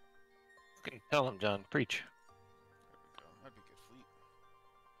 Fucking tell him, John. Preach. There we go. That'd be a good fleet.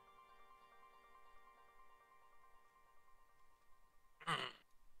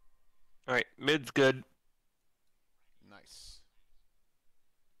 Alright, mid's good. Nice.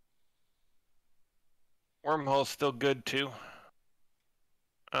 Wormhole's still good too.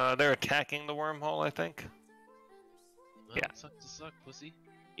 They're attacking the wormhole, I think. Well, Yeah. Suck to suck, pussy.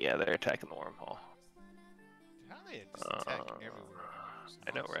 Yeah, they're attacking the wormhole. Dude, how they just attack everywhere? Just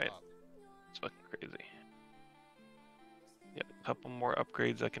I know, right? nonstop. It's fucking crazy. Yep, a couple more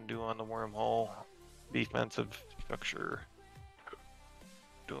upgrades I can do on the wormhole. Defensive structure.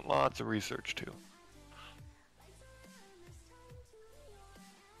 Doing lots of research too.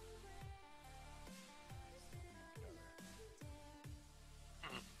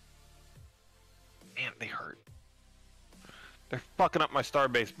 Man, they hurt. They're fucking up my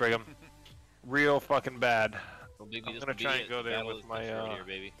starbase, Brigham. Real fucking bad. Well, baby, I'm this gonna will be try it. and go The there battle with is my, confirmed here,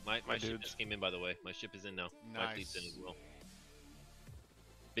 baby. My my ship dudes. just came in, by the way. My ship is in now. My fleet's in Nice. as well.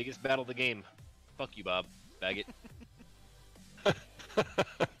 Biggest battle of the game. Fuck you, Bob. Bag it.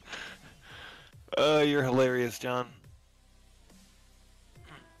 You're hilarious, John.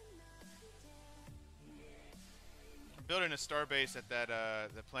 I'm building a starbase at that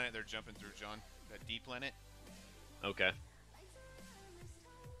the planet they're jumping through, John. That D planet. Okay.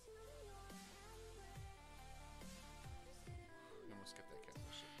 We almost got that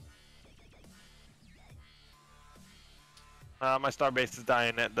capital ship. My starbase is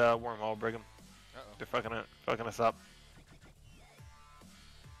dying at the wormhole, Brigham. Uh-oh. They're fucking us up.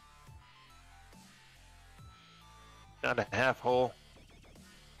 Down to half hole.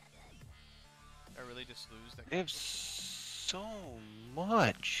 I really just lose that They have capital? so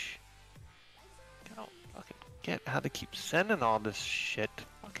much. I don't fucking get how they keep sending all this shit.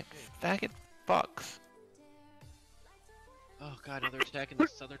 Fucking faggot fucks. Oh god, now they're attacking the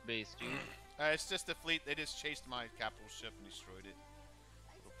southern base, dude. It's just the fleet. They just chased my capital ship and destroyed it.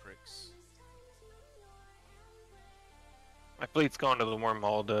 Little pricks. My fleet's going to the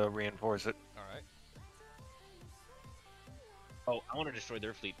wormhole to reinforce it. Alright. Oh, I want to destroy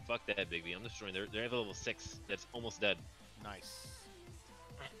their fleet. Fuck that, Bigby. I'm destroying their. They have a level 6 that's almost dead. Nice.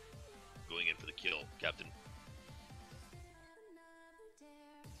 Going in for the kill, Captain.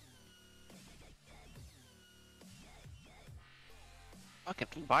 Fucking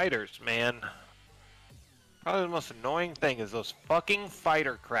fighters, man. Probably the most annoying thing is those fucking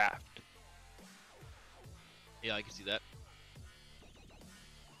fighter craft. Yeah, I can see that.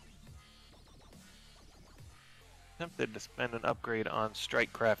 Tempted to spend an upgrade on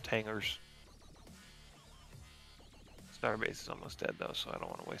Strikecraft hangars. Starbase is almost dead though, so I don't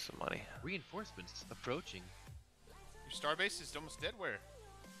want to waste some money. Reinforcements approaching. Your starbase is almost dead. Where?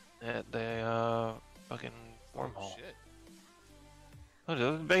 At the fucking wormhole. Oh, shit. Oh,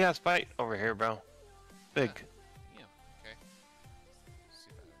 there's a big ass fight over here, bro. Big. Yeah. Okay. Let's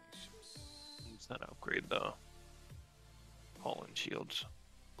see if I have any ships. It's not an upgrade though. Hull and shields.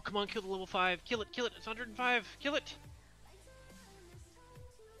 Oh, come on, kill the level 5. Kill it, kill it. It's 105. Kill it.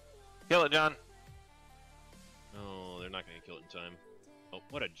 Kill it, John. Oh, they're not gonna kill it in time. Oh,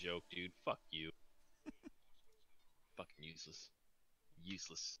 what a joke, dude. Fuck you. Fucking useless.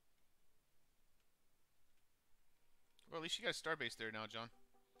 Useless. Well, at least you got a starbase there now, John.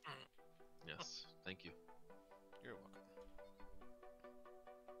 Yes, thank you. You're welcome.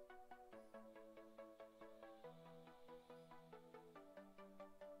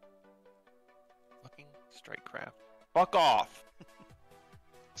 Fucking Strikecraft. Fuck off.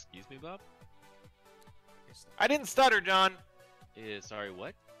 Excuse me, Bob? I didn't stutter, John. Sorry,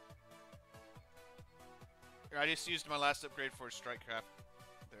 what? Here, I just used my last upgrade for Strikecraft.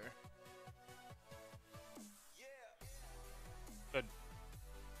 There. Good.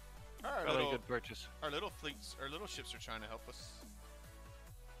 Our Really little, good purchase. our little fleets, our little ships are trying to help us.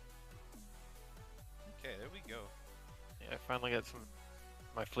 Okay, there we go. Yeah, I finally got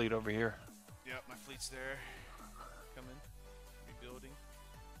my fleet over here. Yep, my fleet's there. Coming. Rebuilding.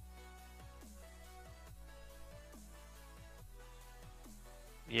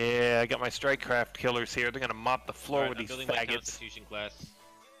 Yeah, I got my Strikecraft killers here. They're gonna mop the floor with I'm these building my faggots. Constitution class.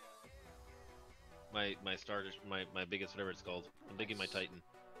 My starter, my biggest, whatever it's called. I'm digging my Titan.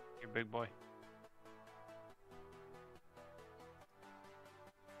 Your big boy.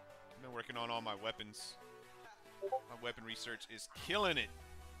 I've been working on all my weapons. My weapon research is killing it.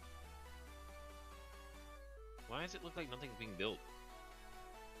 Why does it look like nothing's being built?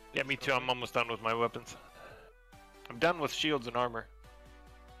 Yeah, me too. I'm almost done with my weapons. I'm done with shields and armor.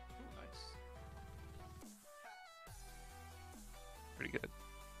 Ooh, nice. Pretty good.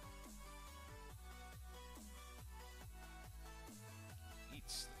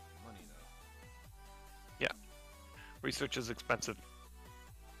 Eats money though. Research is expensive.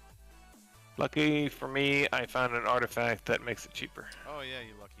 Lucky for me, I found an artifact that makes it cheaper. Oh yeah,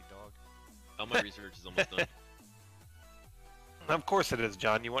 you lucky dog. All my research is almost done. Of course it is,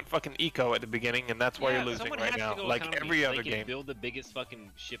 John. You want fucking eco at the beginning, and that's why Yeah, you're losing someone right has to now. go Like economy every so other they can game. build the biggest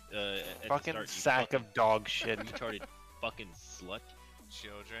fucking ship at Fucking the start, you sack of dog shit. retarded fucking slut.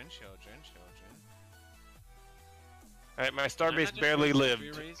 Children. Alright, my Can I not starbase just barely run lived.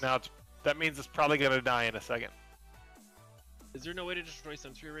 Century Rays? Now that means it's probably gonna die in a second. Is there no way to destroy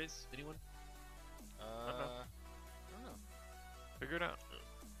Century Rays? Anyone? I don't know. Figure it out.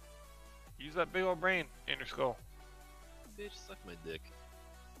 Use that big old brain in your skull. Bitch, suck my dick.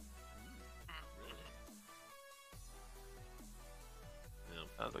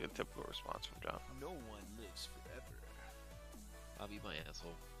 Yeah, Sounds like a typical response from John. No one lives forever. I'll be my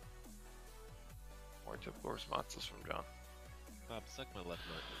asshole. More typical responses from John. Bob, suck my left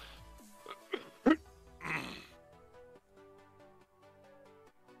nut.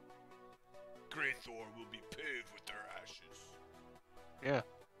 Grey Thor will be paved with their ashes. Yeah.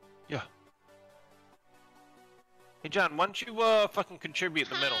 Yeah. Hey John, why don't you fucking contribute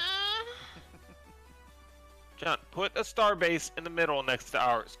in the middle? John, put a starbase in the middle next to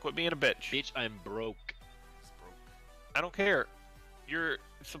ours. Quit being a bitch. Bitch, I'm broke. It's broke. I don't care. You're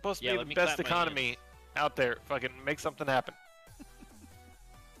supposed to Yeah, be let the me best clap my economy out there. Fucking make something happen.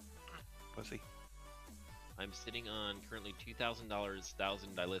 Pussy. I'm sitting on currently $2,000,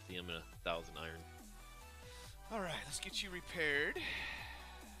 1,000 dilithium, and 1,000 iron. Alright, let's get you repaired.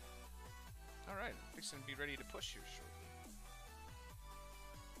 Alright, I'm fixing to be ready to push here shortly.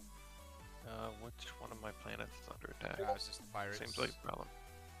 Which one of my planets is under attack? It's just the pirates. Seems like a problem.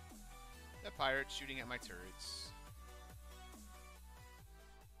 The pirates shooting at my turrets.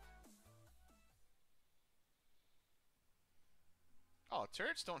 Oh,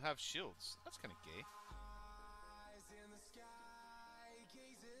 turrets don't have shields. That's kind of gay.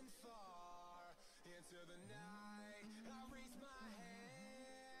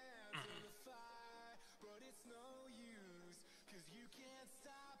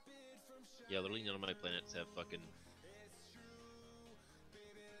 Yeah, literally none of my planets have fucking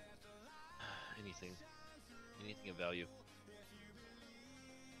anything of value.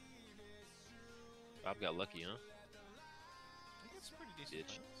 Bob got lucky, huh? I think it's pretty decent.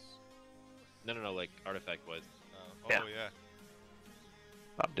 Bitch. Planets. No, like artifact wise. Yeah. Oh yeah.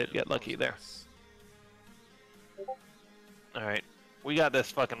 Bob did get lucky there. Nice. Alright. We got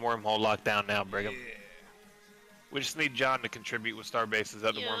this fucking wormhole locked down now, Brigham. Yeah. We just need John to contribute with star bases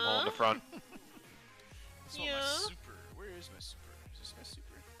at the wormhole in the front. This one, my super. Where is my super? Is this my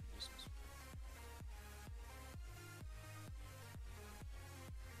super? This is my super.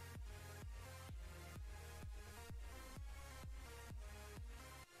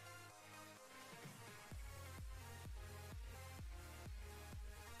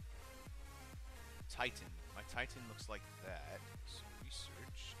 Titan. My Titan looks like that. So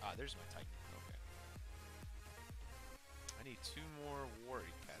research. Ah, there's my Titan. Okay. I need 2 more war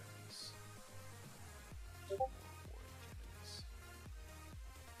academies. 2 more war academies.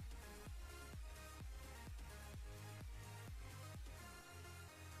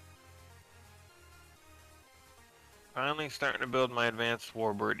 Finally starting to build my advanced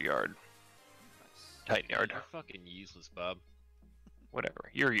warbird yard. Nice. Titan yard. You're fucking useless, Bob. Whatever.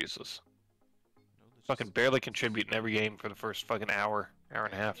 You're useless. No Fucking logistics. barely contribute in every game for the first fucking hour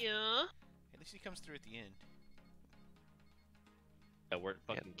and a half. Yeah. At least he comes through at the end. That word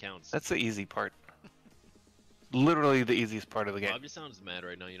fucking counts. That's the easy part. Literally the easiest part of the game. Bob just sounds mad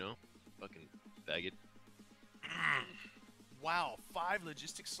right now, you know? Fucking faggot. Wow, 5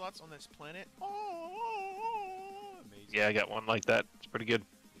 logistics slots on this planet. Oh, amazing. Yeah, I got one like that. It's pretty good.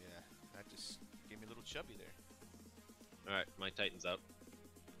 Yeah, that just gave me a little chubby there. Alright, my Titan's out.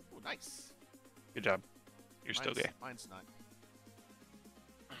 Oh, nice. Good job. You're still gay. Mine's not.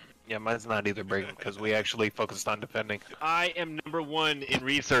 Yeah, mine's not either, Brigham, because we actually focused on defending. I am #1 in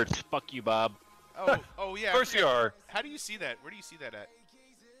research. Fuck you, Bob. Oh yeah. Of course you are. How do you see that? Where do you see that at?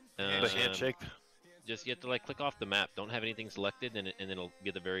 The handshake. Just you have to like click off the map. Don't have anything selected, and it'll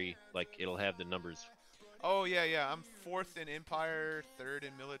be the very it'll have the numbers. Oh yeah. I'm 4th in Empire, 3rd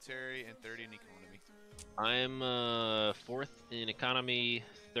in military, and 3rd in economy. I'm 4th in economy,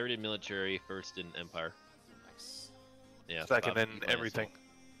 3rd in military, 1st in empire. Nice. Yeah. Second Bob, in eat my everything. asshole.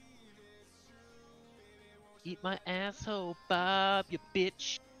 Eat my asshole, Bob, you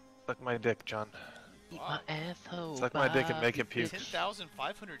bitch. Suck my dick, John. Eat Wow. my asshole. Suck my dick and Bob, make you it puke. bitch.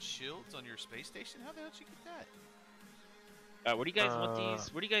 10,500 shields on your space station? How the hell did you get that? Where do you guys want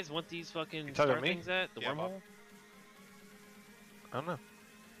these? Where do you guys want these fucking You talking star to me? things at? The Yeah, Bob. wormhole? I don't know.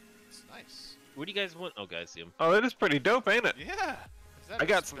 It's nice. Where do you guys want? Oh, guys, see them. Oh, that is pretty dope, ain't it? Yeah. Is that I a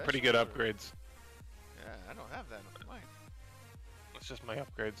got some pretty good special or- upgrades. Yeah, I don't have that on mine. It's just my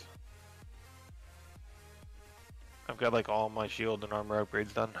upgrades. I've got like all my shield and armor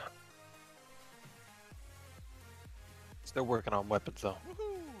upgrades done. Still working on weapons though.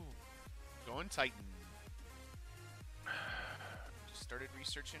 Woohoo! Going Titan. Just started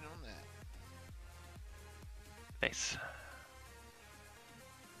researching on that. Nice.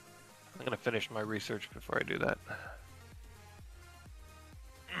 I'm gonna finish my research before I do that.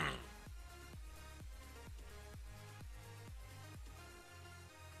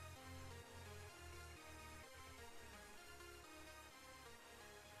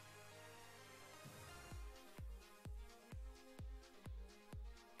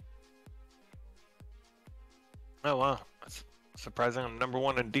 Oh wow, that's surprising. I'm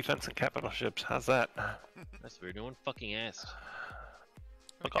 #1 in defense and capital ships. How's that? That's weird. No one fucking asked. How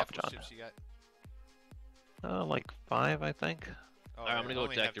Look many off, capital John. ships you got? Like 5, I think. Oh, Alright, I'm yeah, gonna I go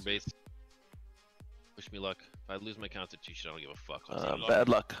only attack have your 2. base. Wish me luck. If I lose my constitution, I don't give a fuck. Bad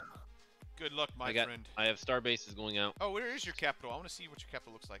luck. Good luck, my friend. I have star bases going out. Oh, where is your capital? I want to see what your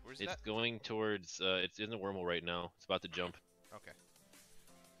capital looks like. Where's It's that? going towards. It's in the wormhole right now. It's about to jump. Okay.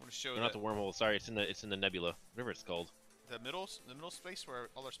 I want to show No, not that the wormhole. Sorry, it's in the nebula. Whatever it's called. the middle space where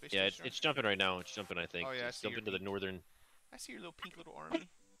all our space Yeah, stations it's jumping right now. It's jumping. I think. Oh, yeah, I It's see your jumping to the peak. northern. I see your little pink little army.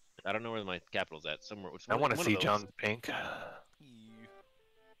 I don't know where my capital's at. Somewhere. It's I one want to of see those. John Pink. Ew.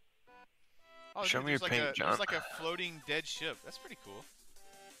 Oh, Show dude, me your there's like paint, a, John. There's like a floating dead ship. That's pretty cool.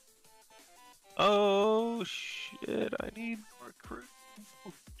 Oh shit! I need more crew.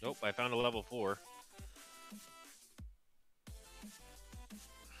 Nope, I found a level 4.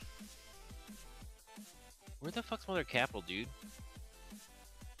 Where the fuck's my other capital, dude?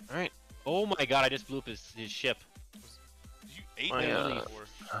 Alright. Oh my god, I just blew up his ship. You ate My, that uh, before.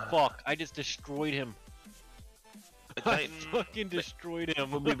 Fuck, I just destroyed him. The I Titan fucking destroyed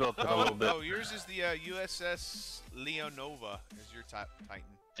him. will be built in a little bit. Oh, yours is the USS Leonova. Is your Titan?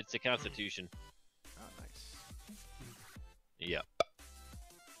 It's the Constitution. Oh, nice. Yep.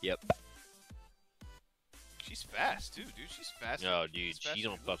 Yep. She's fast too, dude. She's fast. Oh, dude, faster she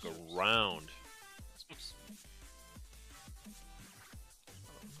don't than fuck those ships. around.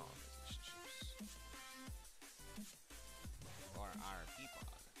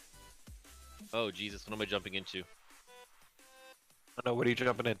 Oh, Jesus, what am I jumping into? I know what are you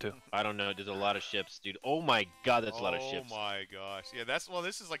jumping into. I don't know. There's a lot of ships, dude. Oh my god, that's a lot of ships. Oh my gosh. Yeah, that's well.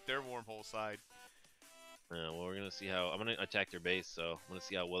 This is like their wormhole side. Well, we're gonna see how. I'm gonna attack their base, so I'm gonna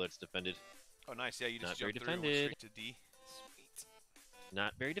see how well it's defended. Oh, nice. Yeah, you just Not very jumped through and went defended. straight to D. Sweet.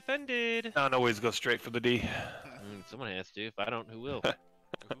 Not very defended. Don't always go straight for the D. Someone has to. If I don't, who will? Ooh.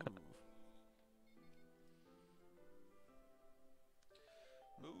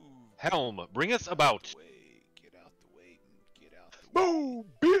 Move. Helm, bring us about. Way. Get out the way. Get out the way. Move,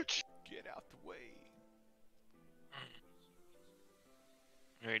 bitch. Get out the way.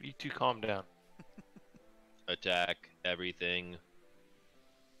 Alright, you two calm down. Attack everything.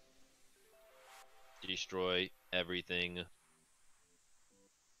 Destroy everything.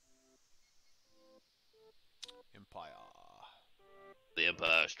 Empire. The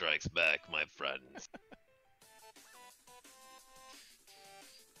Empire strikes back, my friends.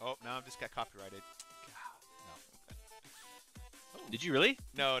 Oh, now I've just got copyrighted. No. Did you really?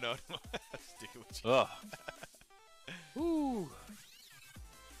 No. Sticking with you. Ugh. Woo.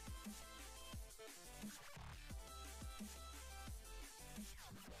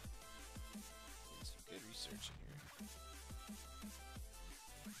 Some good research in here.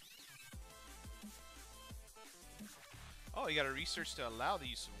 Oh, you got to research to allow the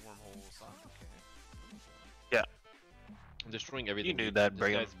use of wormholes. Oh, okay. Yeah, I'm destroying everything. you knew dude. that, This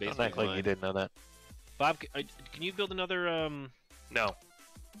Brigham. guy's Don't basically act like you mine. didn't know that. Bob, can you build another? No.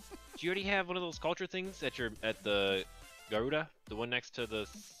 Do you already have one of those culture things at the Garuda? The one next to the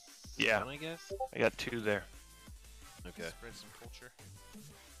Yeah. sun, I guess? I got 2 there. Okay. Spread some culture.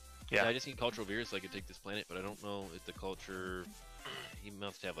 Yeah. I just need cultural beers so I can take this planet, but I don't know if the culture. He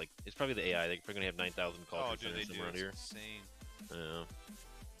must have, like, it's probably the AI. They're probably gonna have 9,000 Oh, culture dude, they centers do. somewhere around It's here. insane.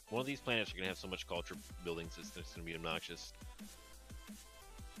 One of these planets are gonna have so much culture buildings, it's gonna be obnoxious.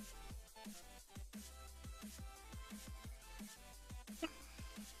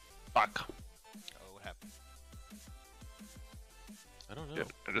 Fuck. Oh, what happened? I don't know. Good.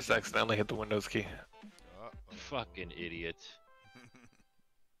 I just accidentally hit the Windows key. Uh-oh. Fucking idiot.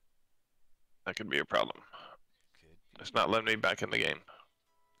 That could be a problem. Could be. It's not letting me back in the game.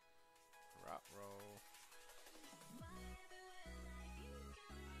 Rot roll.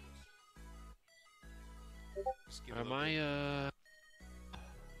 Just give it a Are little my bit.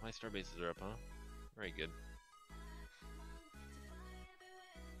 my star bases are up, huh? Very good.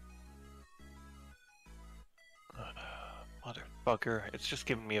 Motherfucker, it's just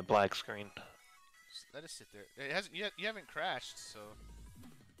giving me a black screen. Just let it sit there. It hasn't. You haven't crashed, so.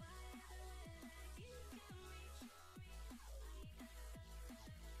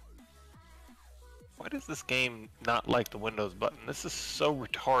 Why does this game not like the Windows button? This is so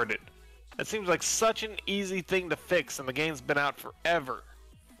retarded. It seems like such an easy thing to fix, and the game's been out forever.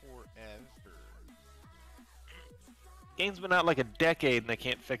 Forever. Game's been out like a decade, and they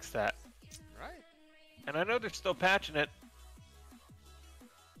can't fix that. Right? And I know they're still patching it.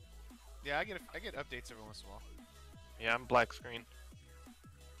 Yeah, I get updates every once in a while. Yeah, I'm black screen.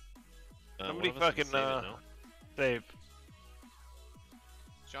 Somebody One of us can fucking, save it, no? Save.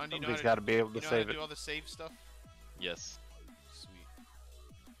 John, do you know Somebody's how got to, to be able to you know how save to it. do all the save stuff? Yes. Sweet.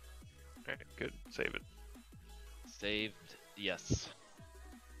 Alright, good. Save it. Saved. Yes.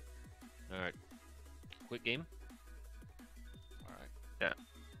 Alright. Quick game. All right.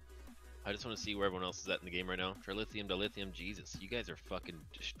 I just want to see where everyone else is at in the game right now. Trilithium, dilithium, Jesus. You guys are fucking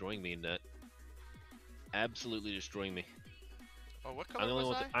destroying me in that. Absolutely destroying me. Oh, what I'm color the only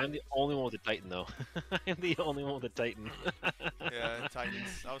was one. I? I'm the only one with the Titan, though. I'm the only one with the Titan. Yeah,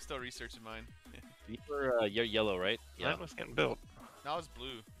 Titans. I was still researching mine. You're yellow, right? Mine was getting built. Now it's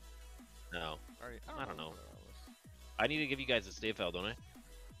blue. No. Alright, I don't know. what that was. I need to give you guys a save file, don't I?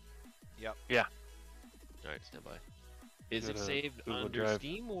 Yep. Yeah. Alright, stand by. Is Go it to saved Google under Drive.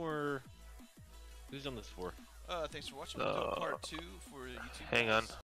 Steam or who's on this for? Thanks for watching. We'll do a Uh, part 2 for YouTube. Hang on. guys.